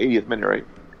around the 80th minute, right?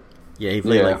 Yeah, he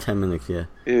played like 10 minutes. Yeah.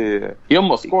 Yeah. He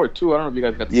almost scored too. I don't know if you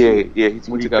guys got to see. Yeah.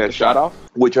 He got the shot off.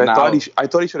 Which I thought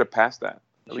he should have passed that.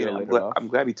 I'm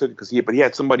glad he took it but he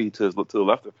had somebody to the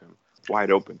left of him,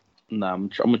 wide open. Nah, I'm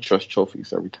gonna trust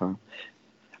Trophies every time.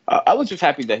 I was just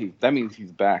happy that means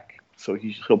he's back, so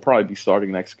he'll probably be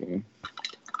starting next game.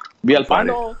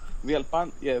 Villalpando,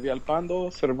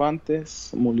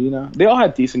 Cervantes, Molina. They all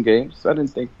had decent games. I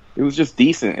didn't think it was just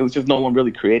decent. It was just no one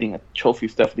really creating it.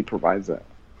 Trophies definitely provides that.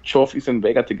 Trophies and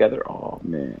Vega together. Oh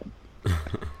man.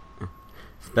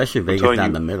 Especially Vegas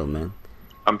down the middle, man.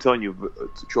 I'm telling you,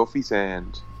 Trophies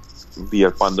and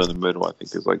Villalpando in the middle, I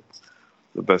think, is like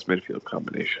the best midfield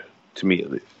combination, to me at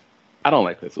least. I don't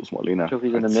like Jesus Molina.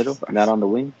 Trophies in the middle, not on the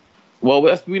wing. Well,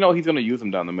 we know he's going to use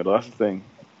him down the middle. That's the thing.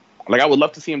 Like, I would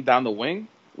love to see him down the wing,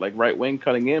 like right wing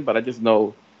cutting in, but I just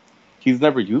know he's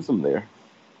never used him there.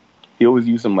 He always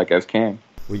used him like as Cam.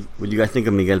 What you guys think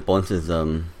of Miguel Ponce's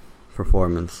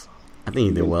performance? I think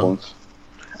he did well. Ponce.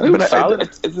 I think it was solid.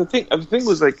 It's the thing. The thing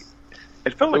was like,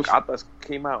 it felt like Atlas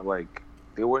came out like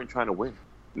they weren't trying to win.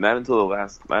 Not until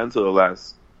the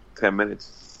last 10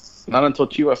 minutes. Not until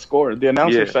Chivas scored. The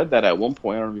announcer said that at one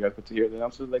point. I don't know if you guys got to hear. The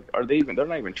announcer was like, they're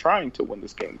not even trying to win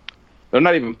this game. They're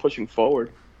not even pushing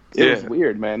forward. It was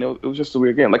weird, man. It was just a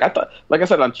weird game. Like I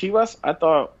said on Chivas, I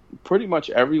thought pretty much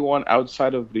everyone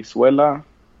outside of Brizuela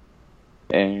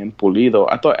and Pulido,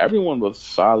 I thought everyone was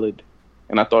solid,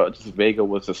 and I thought just Vega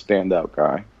was a standout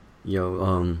guy.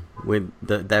 Yo, with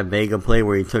that Vega play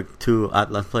where he took 2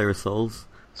 Atlas players' souls.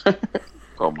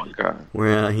 Oh my god! Uh-huh.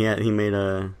 Where he made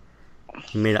an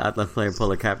Atlas player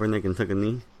pull a Kaepernick and took a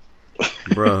knee,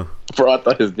 bro. Bro, I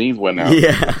thought his knees went out.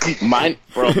 Yeah, my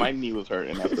knee was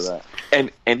hurting after that.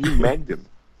 And he megged him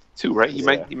too, right? He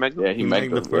megged him. Yeah, he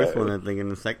megged the first one, I think,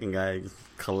 and the second guy just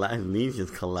collapsed. His knees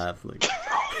just collapsed. Like,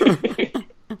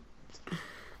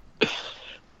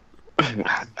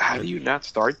 how do you not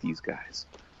start these guys?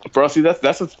 Bro, see that's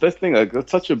the thing. Like,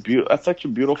 that's such a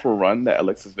beautiful run that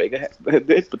Alexis Vega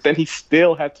did, but then he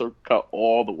still had to cut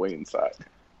all the way inside.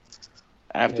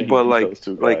 After those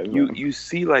 2 guys, like you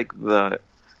see like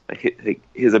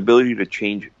his ability to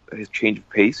change of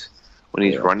pace when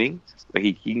he's running. Like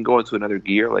he can go into another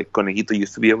gear like Conejito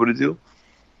used to be able to do.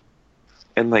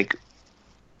 And like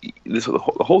the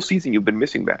whole season you've been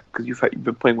missing that because you've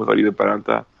been playing with Oribe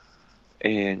Peralta,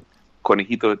 and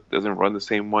Conejito doesn't run the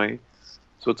same way.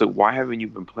 So it's like, why haven't you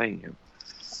been playing him?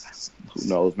 Who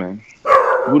knows, man?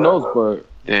 Who knows? But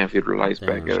damn, if he relies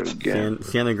back at it again.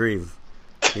 Cian agrees.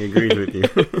 He agrees with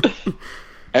you.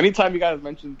 Anytime you guys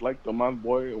mention like the man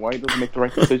boy, why he doesn't make the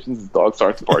right decisions, his dog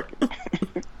starts barking.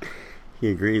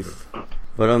 He agrees,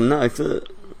 but no, it's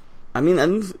I mean,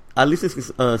 at least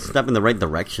it's a step in the right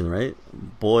direction, right?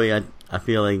 Boy, I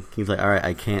feel like he's like, all right,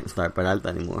 I can't start Peralta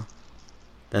anymore.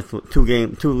 That's what, 2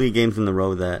 league games in a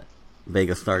row that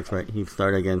Vega starts, right? He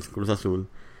started against Cruz Azul,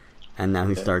 and now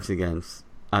he starts against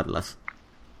Atlas.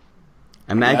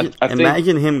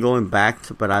 Imagine him going back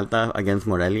to Peralta against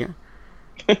Morelia.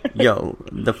 Yo,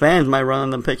 the fans might run on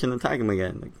the pitch and attack him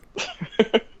again.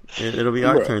 Like, it'll be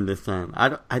our turn this time.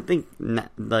 I think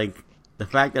like the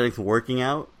fact that it's working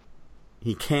out,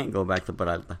 he can't go back to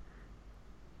Peralta,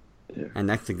 and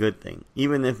that's a good thing.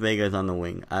 Even if Vega is on the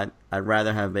wing, I'd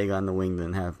rather have Vega on the wing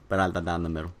than have Peralta down the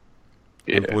middle.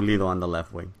 And Pulido on the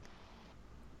left wing.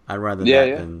 I'd rather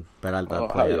that than Peralta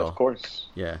play at all. Of course.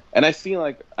 Yeah. And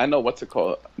I know what's it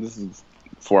called. This is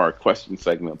for our question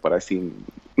segment, but I seen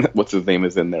what's his name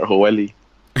is in there. Joeli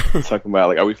talking about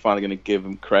like, are we finally going to give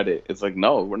him credit? It's like,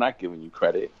 no, we're not giving you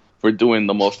credit for doing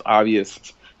the most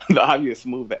obvious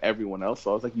move that everyone else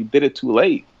saw. It's like you did it too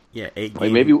late. Yeah, 8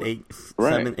 like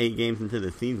games, 8 games into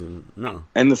the season. No.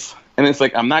 And it's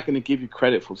like, I'm not going to give you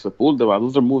credit for Sepulveda.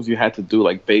 Those are moves you had to do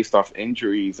like based off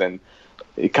injuries, and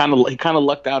he kind of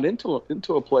lucked out into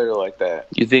a player like that.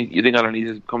 You think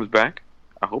Alanis comes back?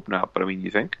 I hope not, but I mean,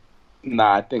 you think?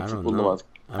 Nah, I think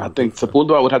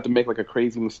Sepulveda would have to make like a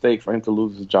crazy mistake for him to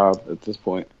lose his job at this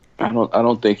point. I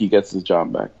don't think he gets his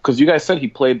job back, because you guys said he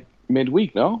played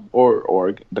midweek, no?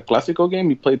 Or the Clásico game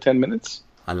he played 10 minutes.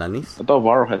 Alanis? I thought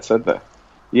Varro had said that.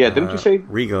 Yeah, didn't you say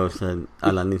Rigo said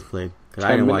Alanis played?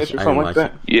 10 minutes or something like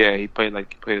that? Yeah, he played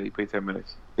 10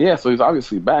 minutes. Yeah, so he's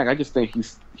obviously back. I just think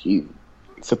he's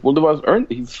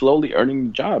slowly earning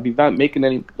the job. He's not making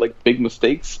any like big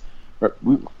mistakes.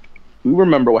 We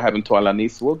remember what happened to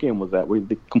Alanis. What game was that? Where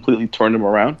they completely turned him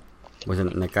around? Was it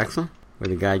Necaxa? Where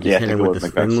the guy just hit him with the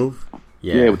spin move?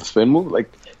 Yeah, with the spin move.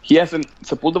 Like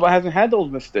Sepulveda hasn't had those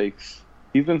mistakes.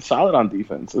 He's been solid on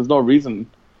defense. There's no reason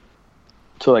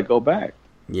to like go back.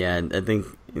 Yeah, I think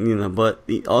but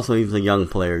also he's a young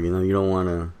player. You don't want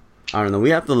to. I don't know.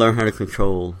 We have to learn how to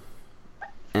control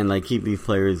and like keep these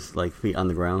players like feet on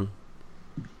the ground,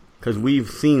 because we've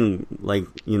seen like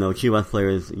Chivas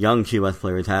players, young Chivas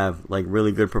players have like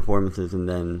really good performances, and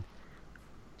then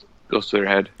goes to their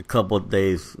head. A couple of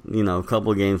days, a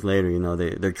couple of games later,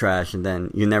 they're trash, and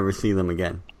then you never see them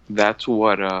again. That's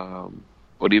what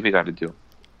do you got to do?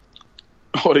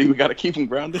 What do we got to keep him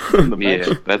grounded from the bench?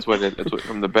 Yeah, that's what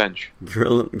from the bench.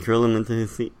 Drill him into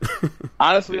his seat.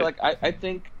 Honestly, like I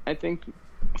think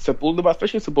Sepulveda,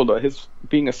 especially Sepulveda, his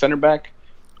being a center back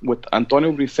with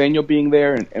Antonio Briseño being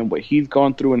there and what he's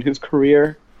gone through in his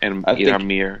career, and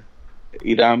Iramir.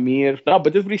 No,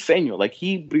 but this Briseño,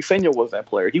 Briseño was that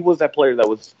player. He was that player that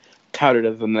was touted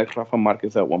as the next Rafa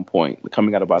Marquez at one point,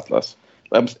 coming out of Atlas,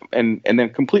 and then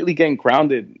completely getting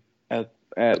grounded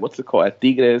at what's it called, at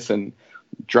Tigres, and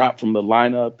dropped from the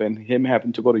lineup, and him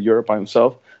having to go to Europe by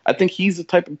himself. I think he's the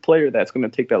type of player that's going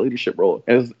to take that leadership role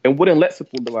and wouldn't let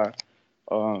Sepúlveda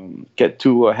get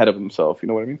too ahead of himself. You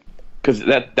know what I mean? Because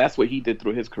that's what he did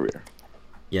through his career.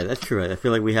 Yeah, that's true. I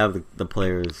feel like we have the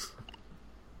players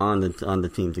on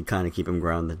the team to kind of keep him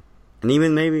grounded, and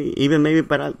even maybe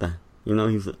Peralta. You know,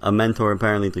 he's a mentor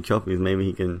apparently to Chofis. Maybe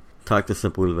he can talk to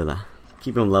Sepúlveda,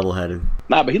 keep him level-headed.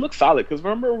 Nah, but he looks solid. Because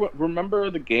remember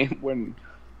the game when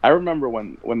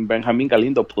Benjamin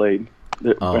Galindo played,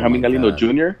 Benjamin Galindo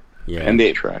Jr. Yeah, and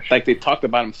they trash. Like they talked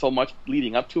about him so much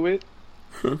leading up to it.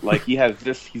 Like he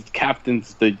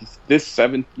captains this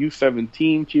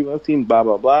U17 Chivas team, blah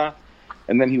blah blah,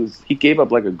 and then he gave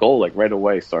up like a goal like right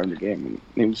away starting the game, and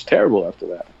he was terrible after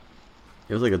that.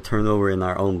 It was like a turnover in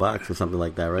our own box or something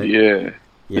like that, right? Yeah,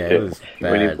 it was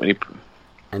bad.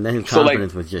 And then his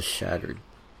confidence was just shattered.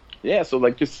 Yeah, so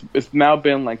like it's now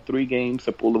been like 3 games.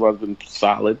 Sepúlveda's been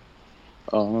solid.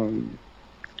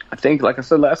 I think, like I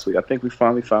said last week, I think we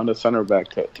finally found a center back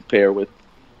to pair with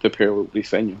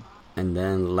Briseño. And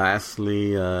then lastly,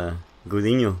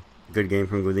 Gudiño. Good game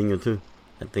from Gudiño too.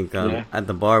 I think at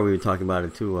the bar we were talking about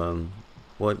it too.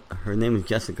 Her name is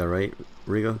Jessica, right?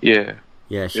 Rigo? Yeah.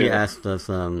 Yeah, she asked us,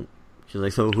 she's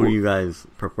like, so who do you guys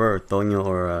prefer, Toño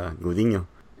or Gudiño?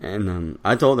 And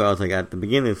I told her, I was like, at the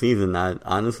beginning of the season, I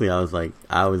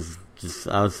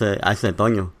said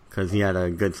Toño, because he had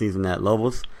a good season at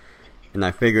Lobos, and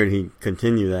I figured he'd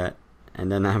continue that.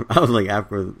 And then I was like,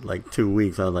 after like 2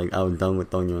 weeks, I was done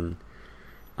with Toño, and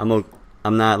I'm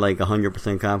not like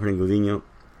 100% confident in Gudiño,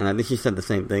 and I think she said the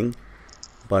same thing.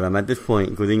 But at this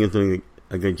point, Gudiño's doing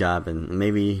a good job, and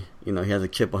maybe he has a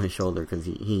chip on his shoulder because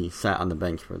he sat on the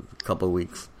bench for a couple of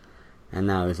weeks, and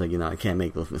now he's like, I can't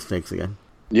make those mistakes again.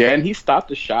 Yeah, and he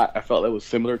stopped a shot. I felt it was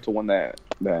similar to one that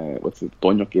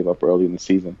Toño gave up early in the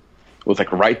season. It was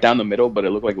like right down the middle, but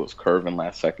it looked like it was curving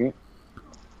last second,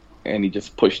 and he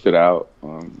just pushed it out.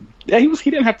 He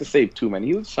didn't have to save too many.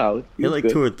 He was solid. He had like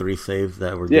good. 2 or 3 saves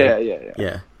that were good.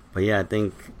 Yeah. But yeah, I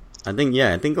think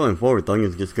going forward,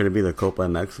 Toño's just going to be the Copa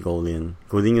MX goalie, and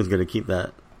Gudiño's going to keep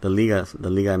the Liga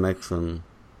MX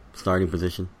starting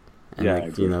position. And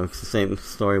it's the same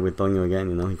story with Toño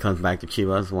again. He comes back to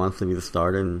Chivas, wants to be the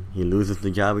starter, and he loses the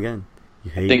job again.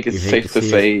 I think it's safe to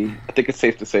say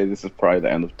this is probably the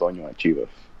end of Toño at Chivas,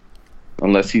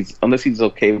 unless he's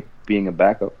okay being a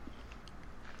backup.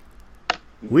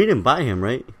 We didn't buy him,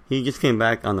 right? He just came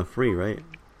back on the free, right?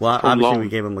 Well, obviously we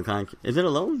gave him a contract. Is it a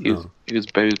loan? He was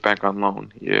back on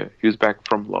loan. Yeah, he was back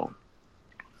from loan.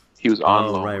 He was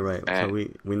on loan. Right. So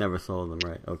we never sold him,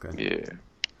 right? Okay. Yeah.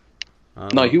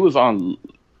 No, he was on.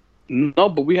 No,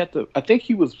 but we had to. I think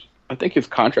his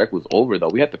contract was over though.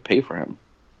 We had to pay for him.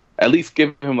 At least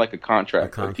give him like a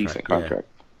decent contract.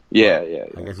 Yeah.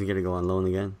 I guess he's gonna go on loan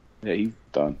again. Yeah, he's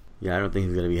done. Yeah, I don't think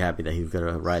he's gonna be happy that he's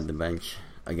gonna ride the bench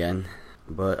again.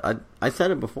 But I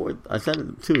said it before. I said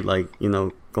it too. Like,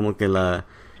 como que la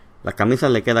camisa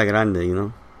le queda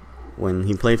grande. When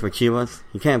he plays for Chivas,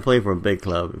 he can't play for a big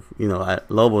club. At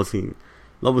Lobos,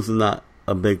 Lobos is not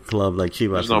a big club like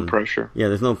Chivas. There's no pressure. Yeah,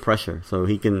 there's no pressure, so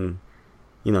he can,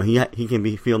 he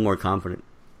can feel more confident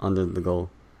under the goal.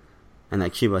 And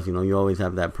at Chivas, you always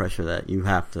have that pressure that you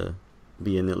have to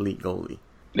be an elite goalie.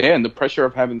 Yeah, and the pressure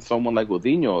of having someone like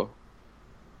Gudiño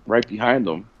right behind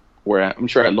him, where I'm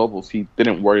sure at Lobos he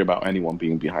didn't worry about anyone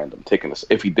being behind him taking this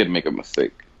if he did make a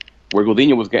mistake. Where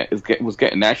Gudiño was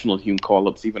getting national team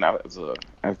call-ups even out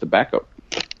as the backup.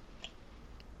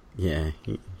 Yeah,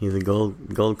 he's a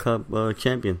Gold Cup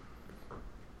champion.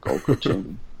 Gold Cup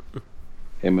champion.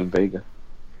 Him and Vega.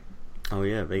 Oh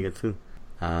yeah, Vega too.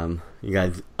 You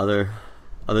guys, other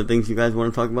things you guys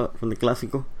want to talk about from the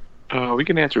Clásico? We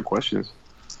can answer questions.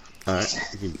 All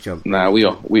right, you can jump. Nah,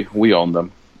 we own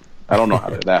them. I don't know how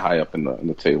they're that high up in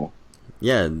the table.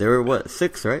 Yeah, there were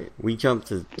 6, right? We jumped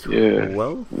to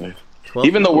 12. Yeah. 12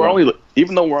 even though we're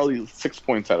only 6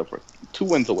 points out of first, 2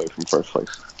 wins away from first place.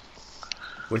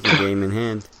 With the game in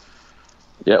hand.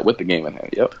 Yeah, with the game in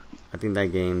hand. Yep. I think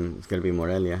that game is gonna be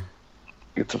Morelia.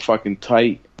 It's a fucking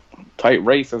tight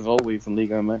race as always in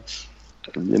Liga MX.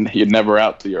 You're never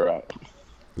out till you're out.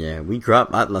 Yeah, we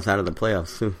dropped Atlas out of the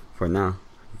playoffs too. For now,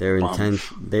 they're in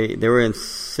 10th. They were in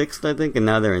 6th, I think, and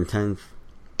now they're in 10th,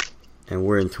 and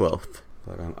we're in 12th.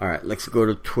 But all right, let's go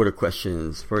to Twitter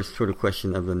questions. First Twitter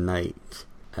question of the night.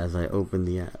 As I open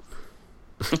the app.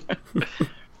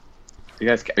 Are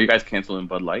you guys canceling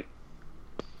Bud Light?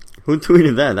 Who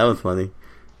tweeted that? That was funny.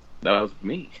 That was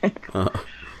me.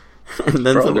 And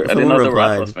then someone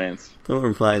replied,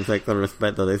 like, con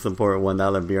respeto, they support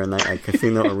 $1 beer night at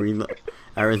Casino Arena,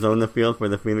 Arizona Field for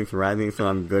the Phoenix Rising, so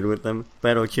I'm good with them.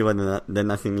 Pero Chiva de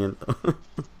Nacimiento.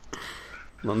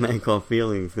 My man called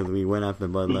feelings because we went after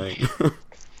Bud Light.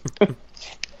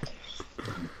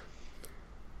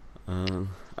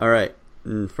 All right.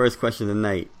 First question of the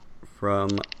night from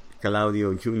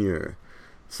Claudio Jr.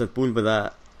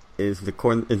 Sepulveda is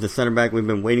the center back we've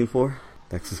been waiting for?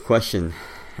 That's his question.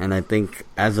 And I think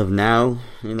as of now,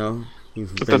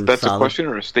 he's been That's solid. a question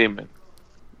or a statement?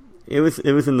 It was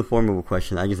in the form of a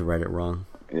question. I just read it wrong.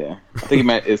 Yeah. I think he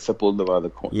meant it's Sepulveda,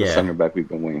 the center back we've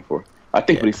been waiting for. I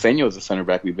think Briseño is the center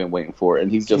back we've been waiting for, and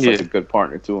he's just such a good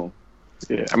partner to him.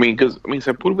 Yeah,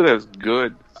 Sepulveda is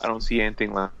good. I don't see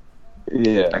anything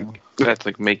that's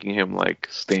like making him like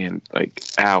stand like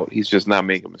out. He's just not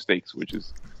making mistakes, which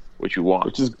is what you want.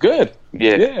 Which is good.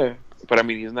 Yeah. But I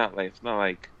mean, he's not like it's not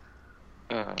like.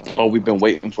 We've been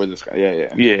waiting for this guy.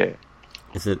 Yeah.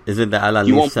 Is it that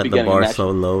Alanis set the bar so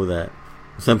low that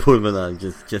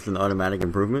Sepulveda just an automatic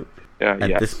improvement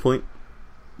at this point?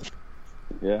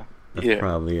 Yeah. That's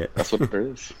probably it. That's what it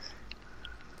is.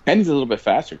 And he's a little bit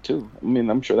faster, too. I mean,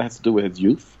 I'm sure that has to do with his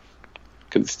youth.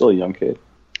 Because he's still a young kid.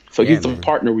 So he's the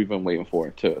partner we've been waiting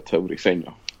for to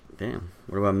Briseño. Damn.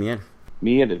 What about Mier?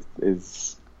 Mier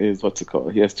is what's it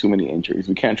called? He has too many injuries.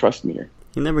 We can't trust Mier.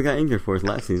 He never got injured for his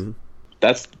last season.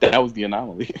 That was the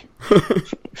anomaly.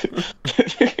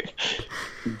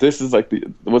 This is like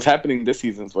what's happening this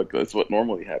season is what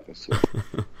normally happens.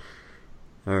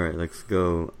 All right, let's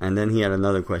go. And then he had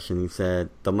another question. He said,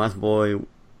 Tomas Boy.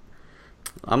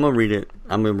 I'm gonna read it.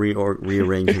 I'm gonna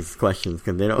rearrange his questions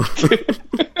because they don't.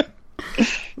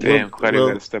 Damn, Claudio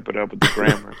got to step it up with the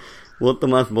grammar. Will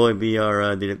Tomas Boy be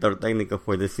our director técnico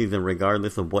for this season,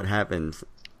 regardless of what happens?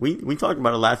 We talked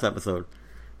about it last episode.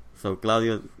 So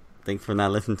Claudio, thanks for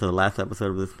not listening to the last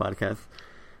episode of this podcast.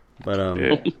 But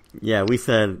we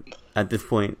said at this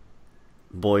point,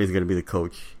 Boy is gonna be the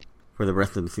coach for the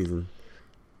rest of the season,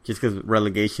 just because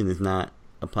relegation is not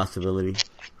a possibility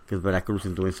because Veracruz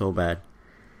is doing so bad.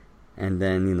 And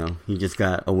then, he just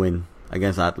got a win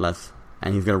against Atlas.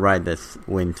 And he's going to ride this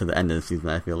win to the end of the season,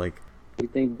 I feel like. Do you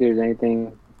think there's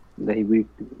anything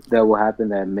that will happen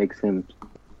that makes him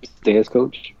stay as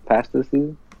coach past this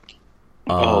season?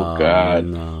 Oh, God.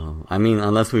 No. I mean,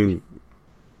 unless we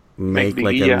make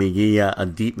like a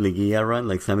deep Liguilla run,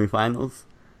 like semifinals.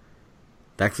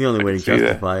 That's the only way to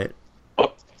justify it.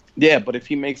 Yeah, but if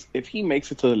he makes it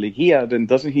to the Liguilla, then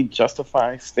doesn't he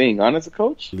justify staying on as a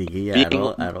coach?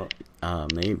 Liguilla at all?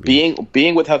 Maybe.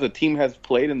 Being with how the team has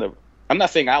played in the... I'm not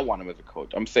saying I want him as a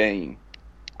coach. I'm saying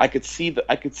I could see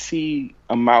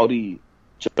Amauri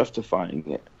justifying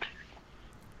it.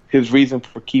 His reason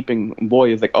for keeping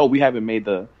Boy is like, we haven't made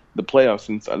the playoffs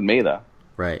since Almeida.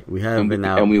 Right. We haven't been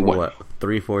out for what,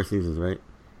 3-4 seasons, right?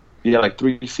 Yeah, like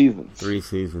 3 seasons. 3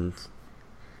 seasons.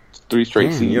 3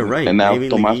 straight seasons. You're right. And now maybe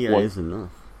Tomas Boy is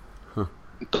enough. Huh.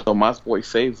 Tomas Boy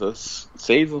saves us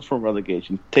from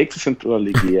relegation, takes us into a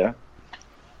Liguilla,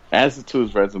 adds it to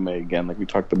his resume again, like we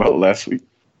talked about last week.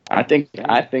 I think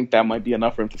that might be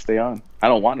enough for him to stay on. I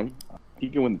don't want him. He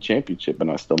can win the championship,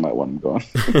 and I still might want him gone.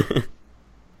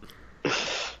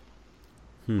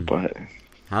 But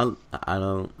I don't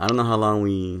know how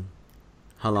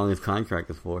long his contract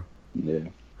is for. Yeah.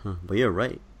 But you're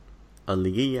right.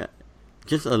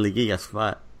 Just a Liguilla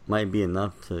spot might be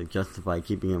enough to justify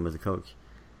keeping him as a coach.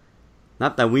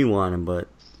 Not that we want him, but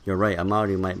you're right.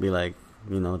 Amauri might be like,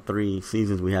 3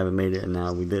 seasons we haven't made it, and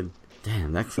now we did.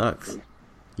 Damn, that sucks.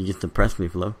 You just depressed me,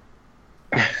 Flo.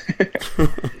 I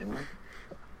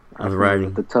was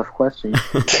riding the tough question.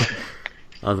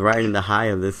 I was riding the high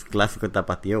of this Clásico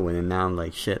Tapatio win, and now I'm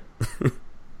like, shit.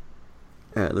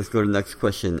 Alright, let's go to the next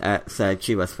question. At Sad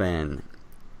Chivas Fan,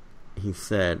 he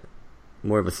said,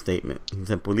 more of a statement. He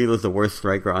said, Pulido's the worst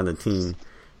striker on the team,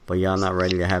 but y'all not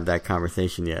ready to have that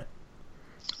conversation yet.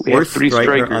 Worst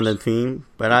striker on the team,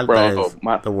 Peralta is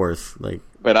the worst. Like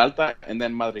Peralta and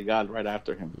then Madrigal right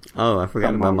after him. Oh, I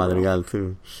forgot about Madrigal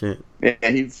too. Shit. Yeah,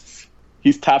 he's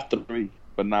top 3,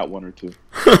 but not 1 or 2.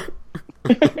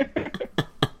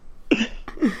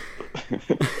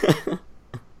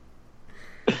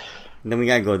 Then we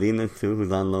got Godinez too,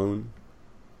 who's on loan.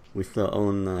 We still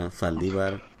own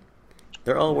Saldívar.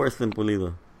 They're all worse than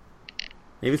Pulido.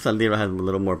 Maybe Saldívar has a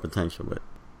little more potential, but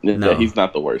no, he's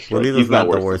not the worst. Pulido's not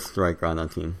the worst striker on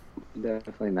that team.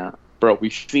 Definitely not. Bro,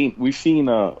 we've seen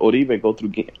Oribe go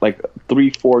through like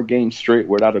 3-4 games straight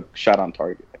without a shot on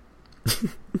target.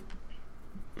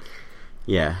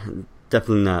 Yeah,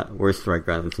 definitely not worst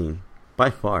striker on the team by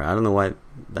far. I don't know why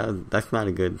that's not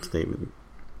a good statement.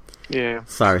 Yeah.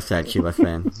 Sorry, sad Chivas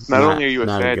fan. Not only are you a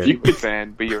sad Chivas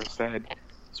fan, but you're a sad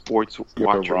sports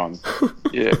watcher. Wrong.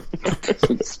 Yeah.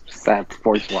 Sad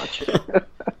sports watcher.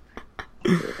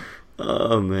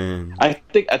 Oh man. I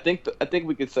think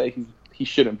we could say he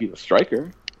shouldn't be the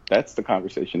striker. That's the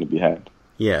conversation to be had.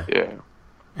 Yeah. Yeah.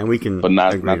 And we can But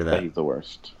not agree to that that. he's the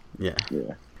worst. Yeah.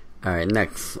 Yeah. All right,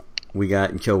 next we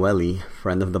got Joely,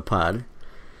 friend of the pod.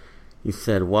 He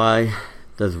said, "Why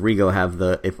does Rigo have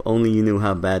the 'if only you knew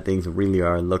how bad things really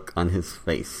are' look on his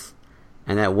face?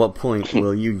 And at what point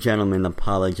will you gentlemen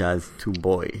apologize to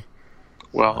Boy?"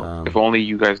 Well, if only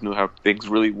you guys knew how things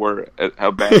really were,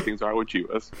 how bad things are with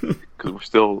Chivas, because we're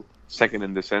still second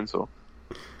in descenso.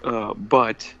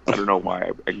 But I don't know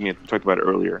why. Again, we talked about it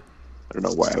earlier. I don't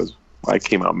know why I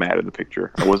came out mad in the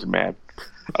picture. I wasn't mad.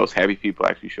 I was happy people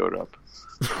actually showed up.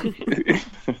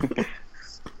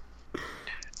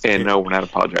 And no, we're not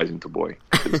apologizing to Boy.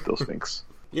 It still stinks.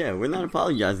 Yeah, we're not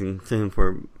apologizing to him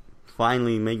for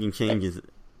finally making changes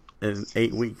in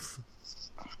 8 weeks.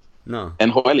 No.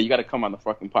 And Joelle, you got to come on the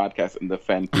fucking podcast and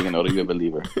defend being an Oribe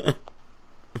believer.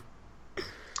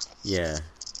 Yeah.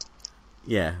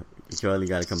 Yeah, Joely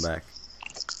got to come back.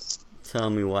 Tell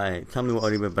me why. Tell me what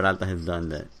Oribe Peralta has done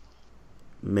that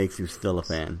makes you still a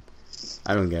fan.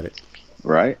 I don't get it.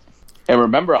 Right? And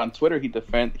remember on Twitter, he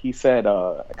said,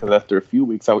 because after a few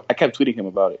weeks, I kept tweeting him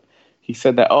about it. He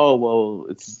said that,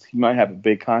 he might have a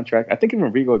big contract. I think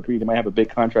even Rigo agreed he might have a big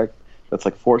contract that's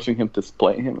like forcing him to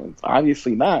play him. And it's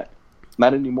obviously not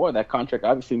anymore. That contract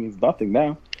obviously means nothing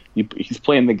now. He's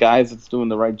playing the guys that's doing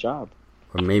the right job.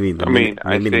 Or maybe the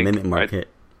minute mark hit.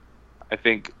 I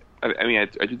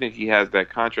do think he has that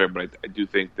contract, but I do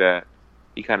think that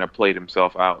he kind of played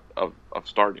himself out of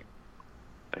starting.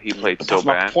 He played so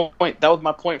bad. That was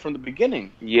my point from the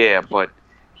beginning. Yeah, but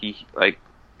I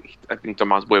think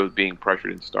Tomas Boy was being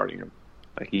pressured into starting him.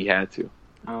 Like he had to.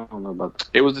 I don't know about that.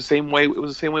 It was the same way. It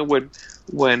was the same way when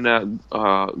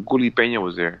Guli Peña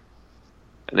was there,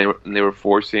 and they were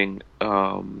forcing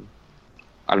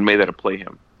Almeida to play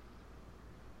him.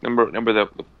 Remember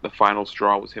the final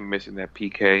straw was him missing that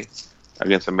PK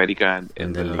against America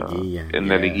in the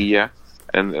Liguilla,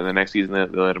 and the next season they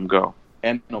let him go.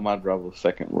 And Omar Bravo's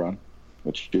second run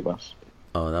with Chivas.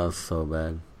 Oh, that was so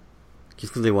bad.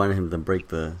 Just because they wanted him to break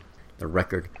the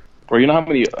record. Bro, you know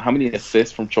how many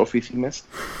assists from trophies he missed?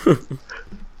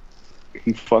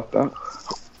 He fucked up.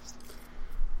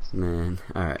 Man.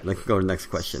 Alright, let's go to the next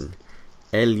question.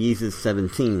 El Yeezus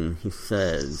 17. He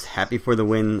says, "Happy for the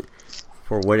win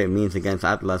for what it means against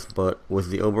Atlas, but was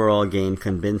the overall game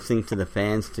convincing to the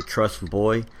fans to trust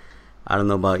Boy? I don't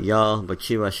know about y'all, but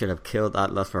Chivas should have killed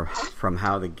Atlas from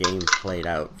how the game played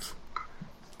out."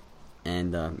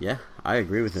 And yeah, I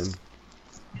agree with him.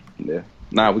 Yeah.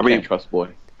 Nah, we can't trust Boy.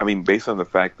 I mean, based on the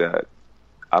fact that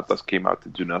Atlas came out to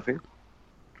do nothing,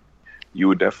 you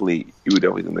would definitely think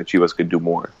that Chivas could do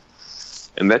more.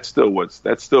 And that's still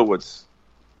what's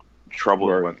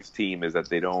troubling about this team is that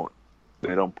they don't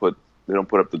put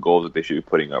up the goals that they should be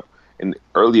putting up. And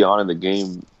early on in the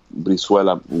game,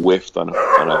 Brizuela whiffed on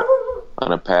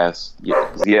a pass.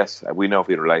 Yes, we know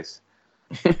Firulais.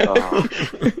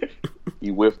 He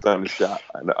whiffed on a shot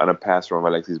on a pass from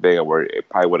Alexis Vega where it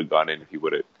probably would have gone in if he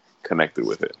would have connected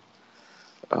with it.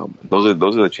 Those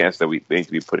are the chances that they need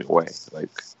to be putting away. Like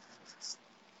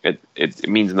it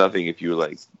means nothing if you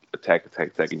like attack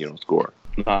and you don't score.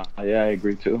 Yeah, I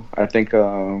agree too. I think,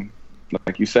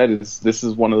 like you said, this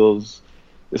is one of those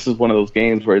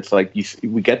games where it's like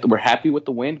we're happy with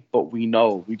the win, but we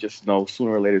just know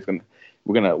sooner or later it's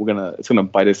gonna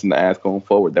bite us in the ass going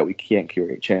forward that we can't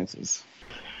curate chances.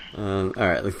 All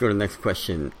right, let's go to the next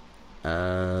question.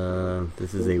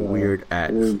 This is a weird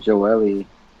ad. This is Joely.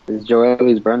 This is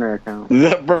Joely's burner account.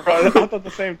 Bro, I thought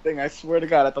the same thing. I swear to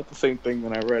God, I thought the same thing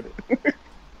when I read it.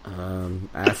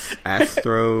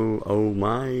 Astro oh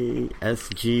my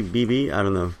SGBB, I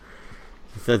don't know.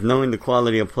 It says, knowing the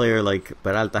quality a player like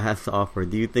Peralta has to offer,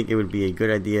 do you think it would be a good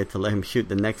idea to let him shoot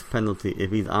the next penalty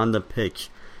if he's on the pitch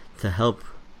to help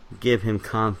give him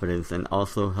confidence and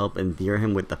also help endear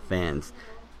him with the fans?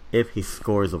 If he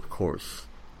scores, of course.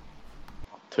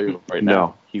 I'll tell you right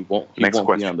now, he won't be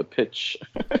on the pitch.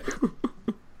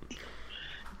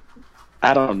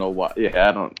 I don't know why. Yeah,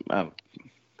 I don't.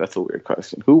 That's a weird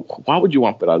question. Why would you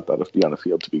want Peralta to be on the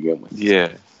field to begin with?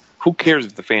 Yeah. Who cares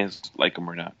if the fans like him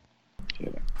or not? Yeah.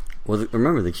 Well,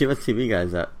 remember, the Chivas TV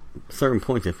guys, at certain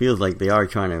points, it feels like they are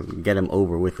trying to get him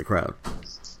over with the crowd.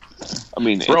 I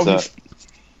mean, it's Chivas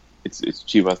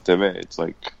TV. It's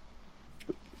like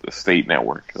the state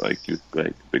network. Like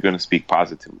they're going to speak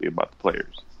positively about the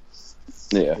players.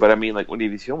 Yeah. But I mean, like when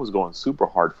División was going super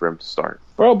hard for him to start.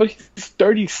 Bro, but he's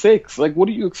 36. Like, what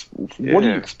are you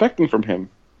expecting from him?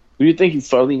 Do you think he's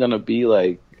suddenly going to be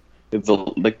like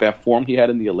that form he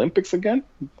had in the Olympics again?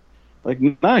 Like,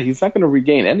 nah, he's not going to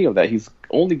regain any of that. He's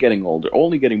only getting older,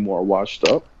 only getting more washed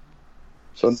up.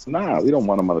 So, nah, we don't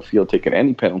want him on the field taking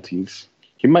any penalties.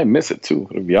 He might miss it too,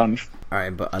 to be honest. All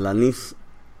right, but Alanis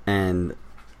and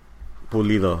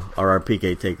Pulido are our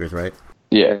PK takers, right?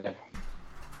 Yeah.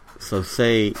 So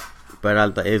say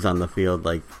Peralta is on the field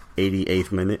like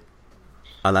 88th minute.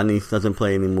 Alanis doesn't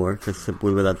play anymore because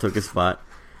Sepulveda took his spot.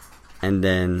 And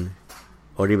then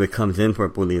Oribe comes in for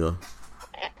Pulido.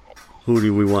 Who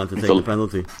do we want to take the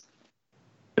penalty?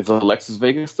 Is Alexis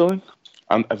Vega still in?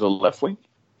 As a left wing?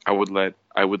 I would let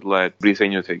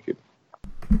Briseño take it.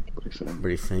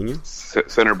 Briseño?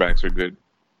 Center backs are good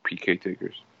PK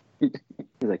takers.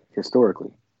 Like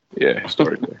historically. Yeah,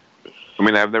 historically. I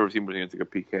mean, I've never seen Briseño take a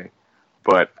PK,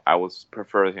 but I would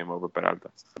prefer him over Peralta.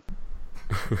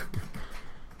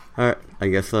 Alright, I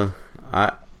guess so.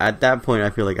 At that point, I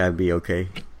feel like I'd be okay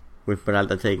with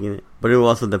Peralta taking it. But it will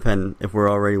also depend if we're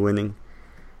already winning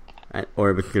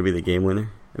or if it's going to be the game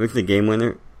winner. If it's the game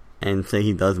winner and say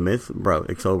he does miss, bro,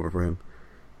 it's over for him.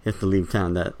 He has to leave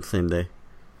town that same day.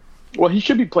 Well, he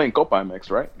should be playing Copa MX,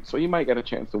 right? So he might get a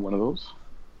chance to one of those.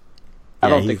 I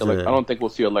don't think we'll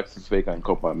see Alexis Vega in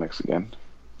Copa MX again.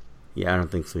 Yeah, I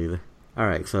don't think so either.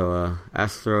 Alright, so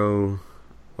Astro,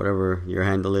 whatever your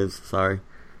handle is, sorry.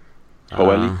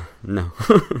 Joeli? No.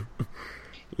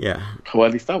 Yeah.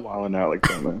 Joeli, stop wilding out like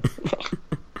that,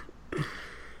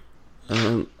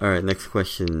 man. Alright, next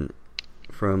question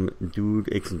from Dude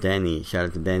X Danny. Shout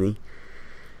out to Danny.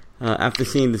 After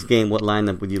seeing this game, what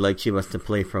lineup would you like Chivas to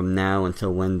play from now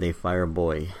until when they fire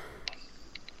Boy?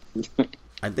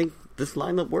 I think this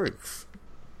lineup works.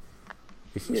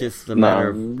 It's just a matter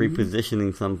of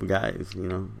repositioning some guys, you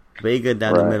know. Vega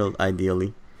down the middle,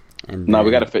 ideally. And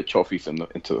we got to fit Chofis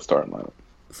into the starting lineup.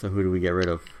 So who do we get rid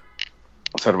of?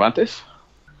 Cervantes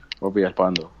or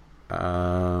Villalpando?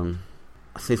 I'll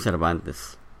say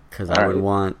Cervantes. Because I would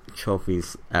want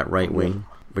Chofis at right wing,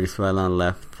 Brizuela on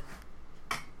left,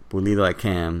 Pulido at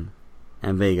cam,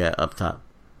 and Vega up top.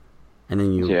 And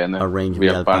then you arrange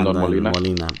Villalpando and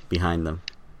Molina behind them.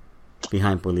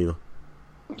 Behind Pulido.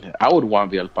 Yeah, I would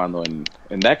want Villalpando, and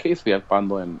in that case,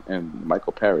 Villalpando and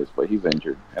Michael Paris, but he's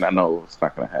injured, and I know it's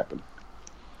not going to happen.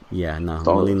 Yeah, no,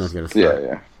 so Molina's going to start.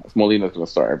 Yeah. Molina's going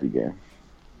to start every game.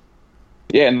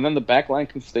 Yeah, and then the back line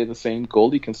can stay the same.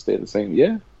 Goldie can stay the same.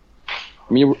 Yeah.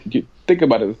 I mean, you think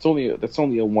about it. That's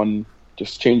only a one,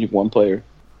 just changing one player.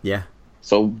 Yeah.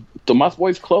 So Tomas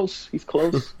Boy's close. He's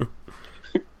close.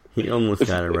 He almost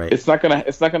got it right. It's not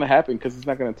gonna happen because he's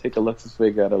not gonna take Alexis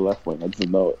Vega out of left wing. I just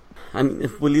know it. I mean,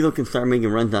 if Pulido can start making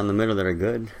runs down the middle that are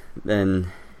good, then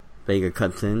Vega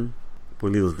cuts in.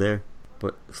 Pulido's there.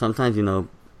 But sometimes, you know,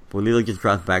 Pulido just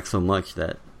drops back so much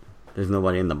that there's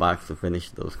nobody in the box to finish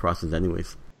those crosses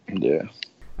anyways. Yeah.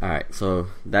 Alright, so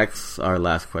that's our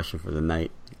last question for the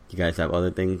night. You guys have other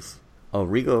things? Oh,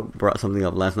 Rigo brought something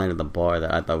up last night at the bar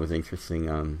that I thought was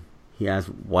interesting. He asked,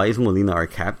 why is Molina our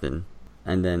captain?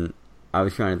 And then I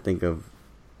was trying to think of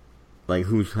like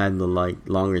who's had the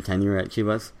longer tenure at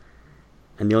Chivas.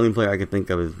 And the only player I could think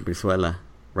of is Brizuela,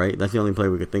 right? That's the only player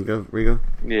we could think of, Rigo?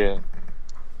 Yeah.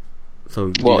 So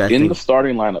the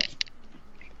starting lineup,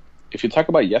 if you talk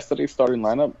about yesterday's starting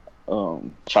lineup,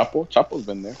 Chapo's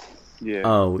been there. Yeah.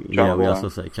 Oh, yeah, we also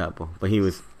said Chapo, but he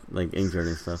was like injured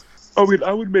and stuff. I mean,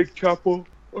 I would make Chapo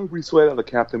or Brizuela the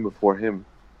captain before him.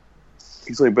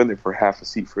 He's only been there for half a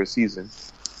seat for a season.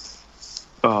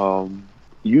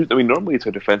 Normally it's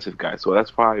a defensive guy, so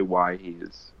that's probably why he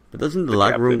is. But doesn't the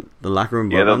locker room?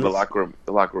 Yeah, the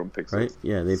locker room picks right? Him.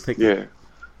 Yeah, they pick. Yeah.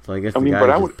 So I guess I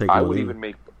would even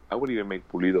make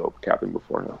Pulido captain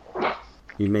before him.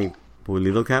 You make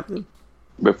Pulido captain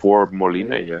before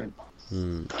Molina, yeah.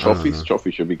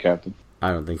 Trophy should be captain.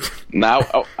 I don't think. Now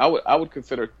I would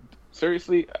consider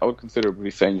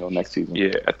Briseño next season.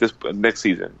 Yeah, next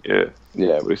season. Yeah.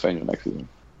 Yeah, Briseño next season.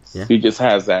 Yeah. He just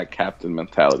has that captain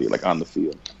mentality, like on the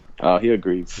field. He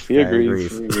agrees. He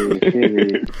agrees.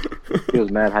 He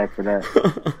was mad hype for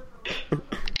that.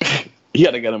 You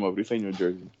gotta get him a Briseño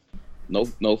jersey.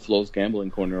 No Flo's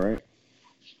gambling corner, right?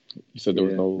 You said there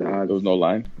was no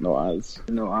line, no odds.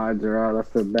 No odds are out. That's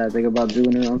the bad thing about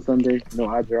doing it on Sunday. No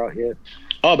odds are out yet.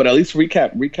 Oh, but at least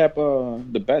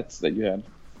recap the bets that you had.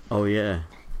 Oh yeah.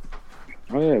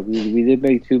 We did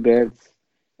make 2 bets.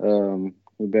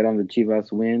 We bet on the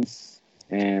Chivas wins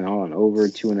and on over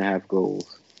 2.5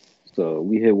 goals. So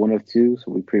we hit 1 of 2,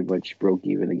 so we pretty much broke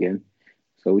even again.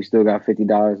 So we still got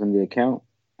 $50 in the account,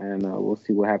 and we'll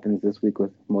see what happens this week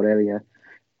with Morelia.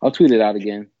 I'll tweet it out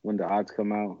again when the odds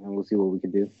come out, and we'll see what we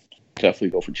can do. Definitely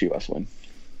go for Chivas win.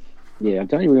 Yeah, I'm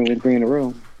telling you, we're going to win 3 in a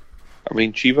row. I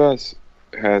mean, Chivas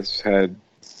has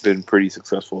been pretty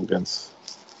successful against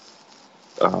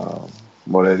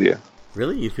Morelia.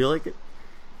 Really? You feel like it?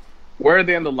 Where are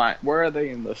they in the line? Where are they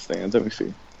in the stands? Let me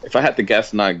see. If I had to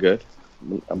guess, not good.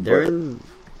 They're in.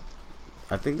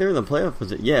 I think they're in the playoff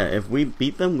position. Yeah, if we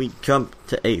beat them, we jump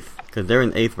to 8th because they're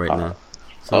in 8th right now.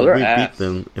 So if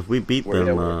we beat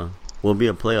them, we'll be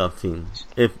a playoff team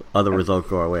if other results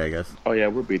go our way. I guess. Oh yeah,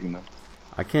 we're beating them.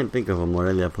 I can't think of a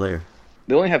Morelia player.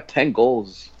 They only have 10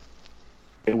 goals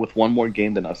with one more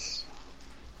game than us.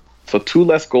 So 2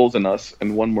 less goals than us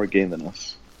and 1 more game than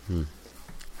us.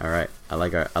 All right, I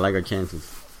like our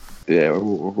chances. Yeah,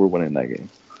 we're winning that game.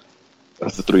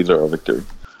 That's a 3-0 victory.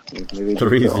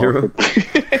 3-0.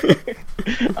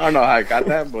 I don't know how I got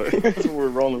that, but that's what we're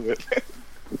rolling with.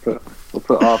 We'll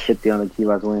put all 50 on the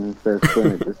Chivas win instead of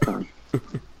splitting it this time.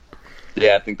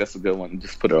 Yeah, I think that's a good one.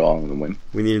 Just put it all on the win.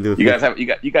 We need to do. You guys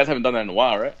haven't done that in a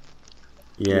while, right?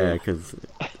 Yeah, because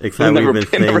it's how we've been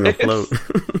staying afloat.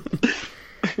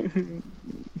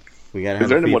 We gotta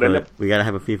have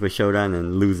a FIFA showdown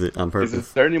and lose it on purpose.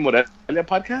 Is there any Morelia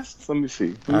podcasts? Let me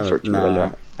see. I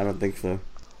don't think so.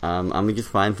 I'm gonna just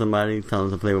find somebody, tell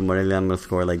them to play with Morelia. I'm gonna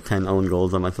score like 10 own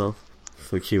goals on myself,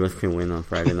 so Chivas can win on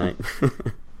Friday night.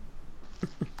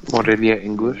 Morelia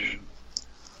English.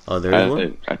 Oh, there is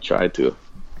one? I tried to.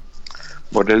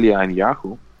 Morelia en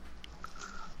Yahoo.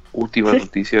 Última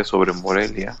noticia sobre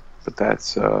Morelia, but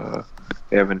that's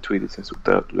they haven't tweeted since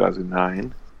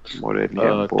 2009.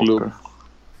 Morelia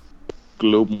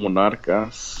Club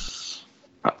Monarcas.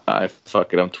 I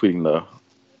fuck it. I'm tweeting the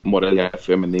Morelia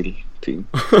Femenil team.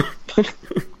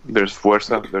 There's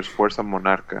Fuerza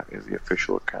Monarca is the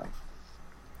official account.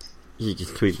 You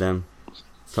just tweet them.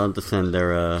 Tell them to send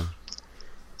their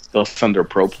they'll send their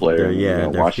pro player.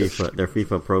 Their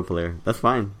FIFA pro player. That's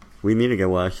fine. We need to get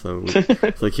washed, so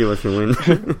Chivas can win.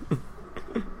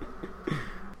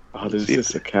 Oh, there's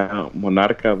this account,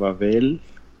 Monarca Babel.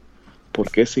 ¿Por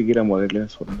qué seguir a Morelia?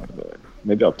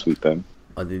 Maybe I'll tweet them.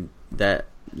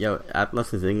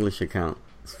 Atlas's English account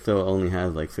still only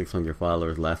has like 600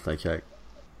 followers last I checked.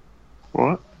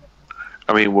 What?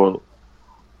 I mean, well,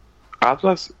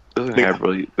 Atlas doesn't have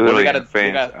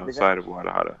fans outside of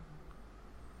Guadalajara.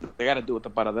 They gotta do what the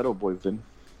Paradero boys did.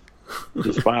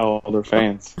 Just buy all their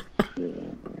fans.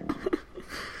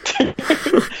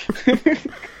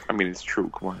 I mean, it's true.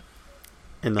 Come on.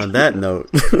 And on that note,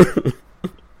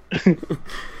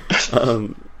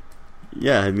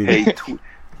 yeah, I mean, hey,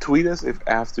 tweet us if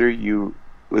after you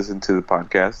listen to the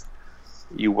podcast,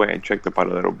 you went and checked the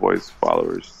Paradero Boys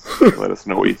followers. Let us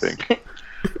know what you think.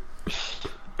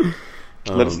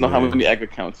 Let us know how many egg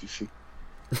accounts you see.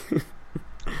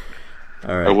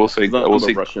 All right. I will say,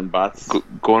 Russian bots.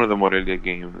 Going to the Morelia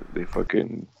game,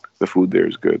 the food there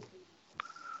is good.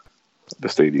 The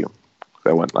stadium.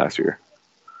 I went last year.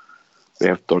 They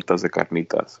have tortas de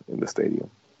carnitas in the stadium,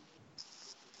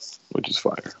 which is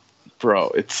fire. Bro,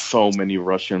 it's so many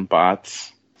Russian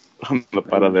bots on the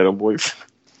Paradero boys.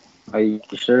 Are you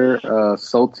sure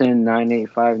Sultan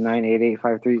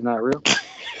 985-98853 is not real?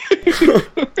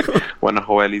 One of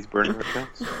Joel's burner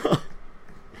accounts.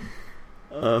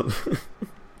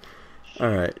 All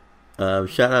right.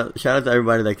 Shout out to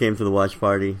everybody that came to the watch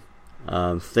party.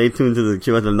 Stay tuned to the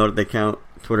Chivas del Norte account,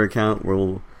 Twitter account.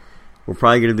 We're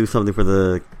probably gonna do something for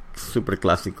the Super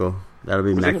Clásico. That'll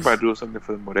be next. Thinking about doing something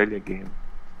for the Morelia game.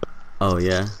 Oh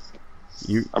yeah.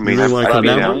 You want to come come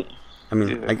down?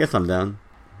 Yeah. I guess I'm down.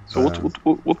 So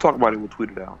we'll talk about it. We'll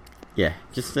tweet it out. Yeah,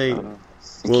 just say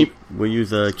we'll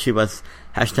use Chivas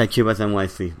 #Chivas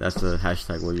NYC. That's the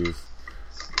hashtag we'll use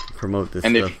to promote this.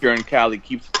 And stuff. if you're in Cali,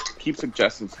 keep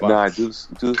suggesting spots. Nah, do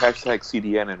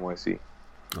 #CDN NYC.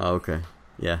 Oh, okay.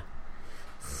 Yeah.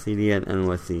 CDN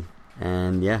NYC.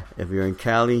 And yeah, if you're in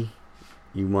Cali,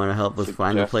 you want to help us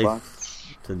find a place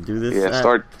to do this. Yeah,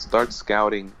 start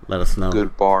scouting. Let us know.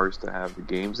 Good bars to have the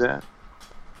games at,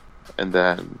 and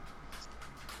then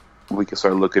we can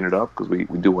start looking it up because we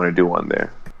do want to do one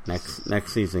there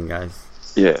next season, guys.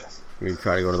 Yeah, we can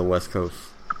try to go to the West Coast.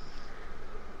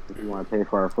 If you want to pay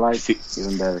for our flights,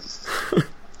 even better.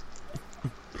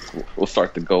 We'll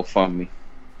start the GoFundMe.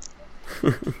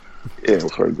 Yeah, we'll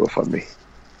start the GoFundMe.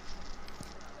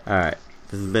 All right.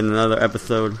 This has been another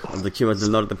episode of the Chivas del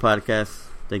Norte podcast.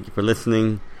 Thank you for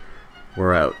listening.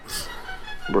 We're out.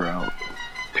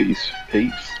 Peace.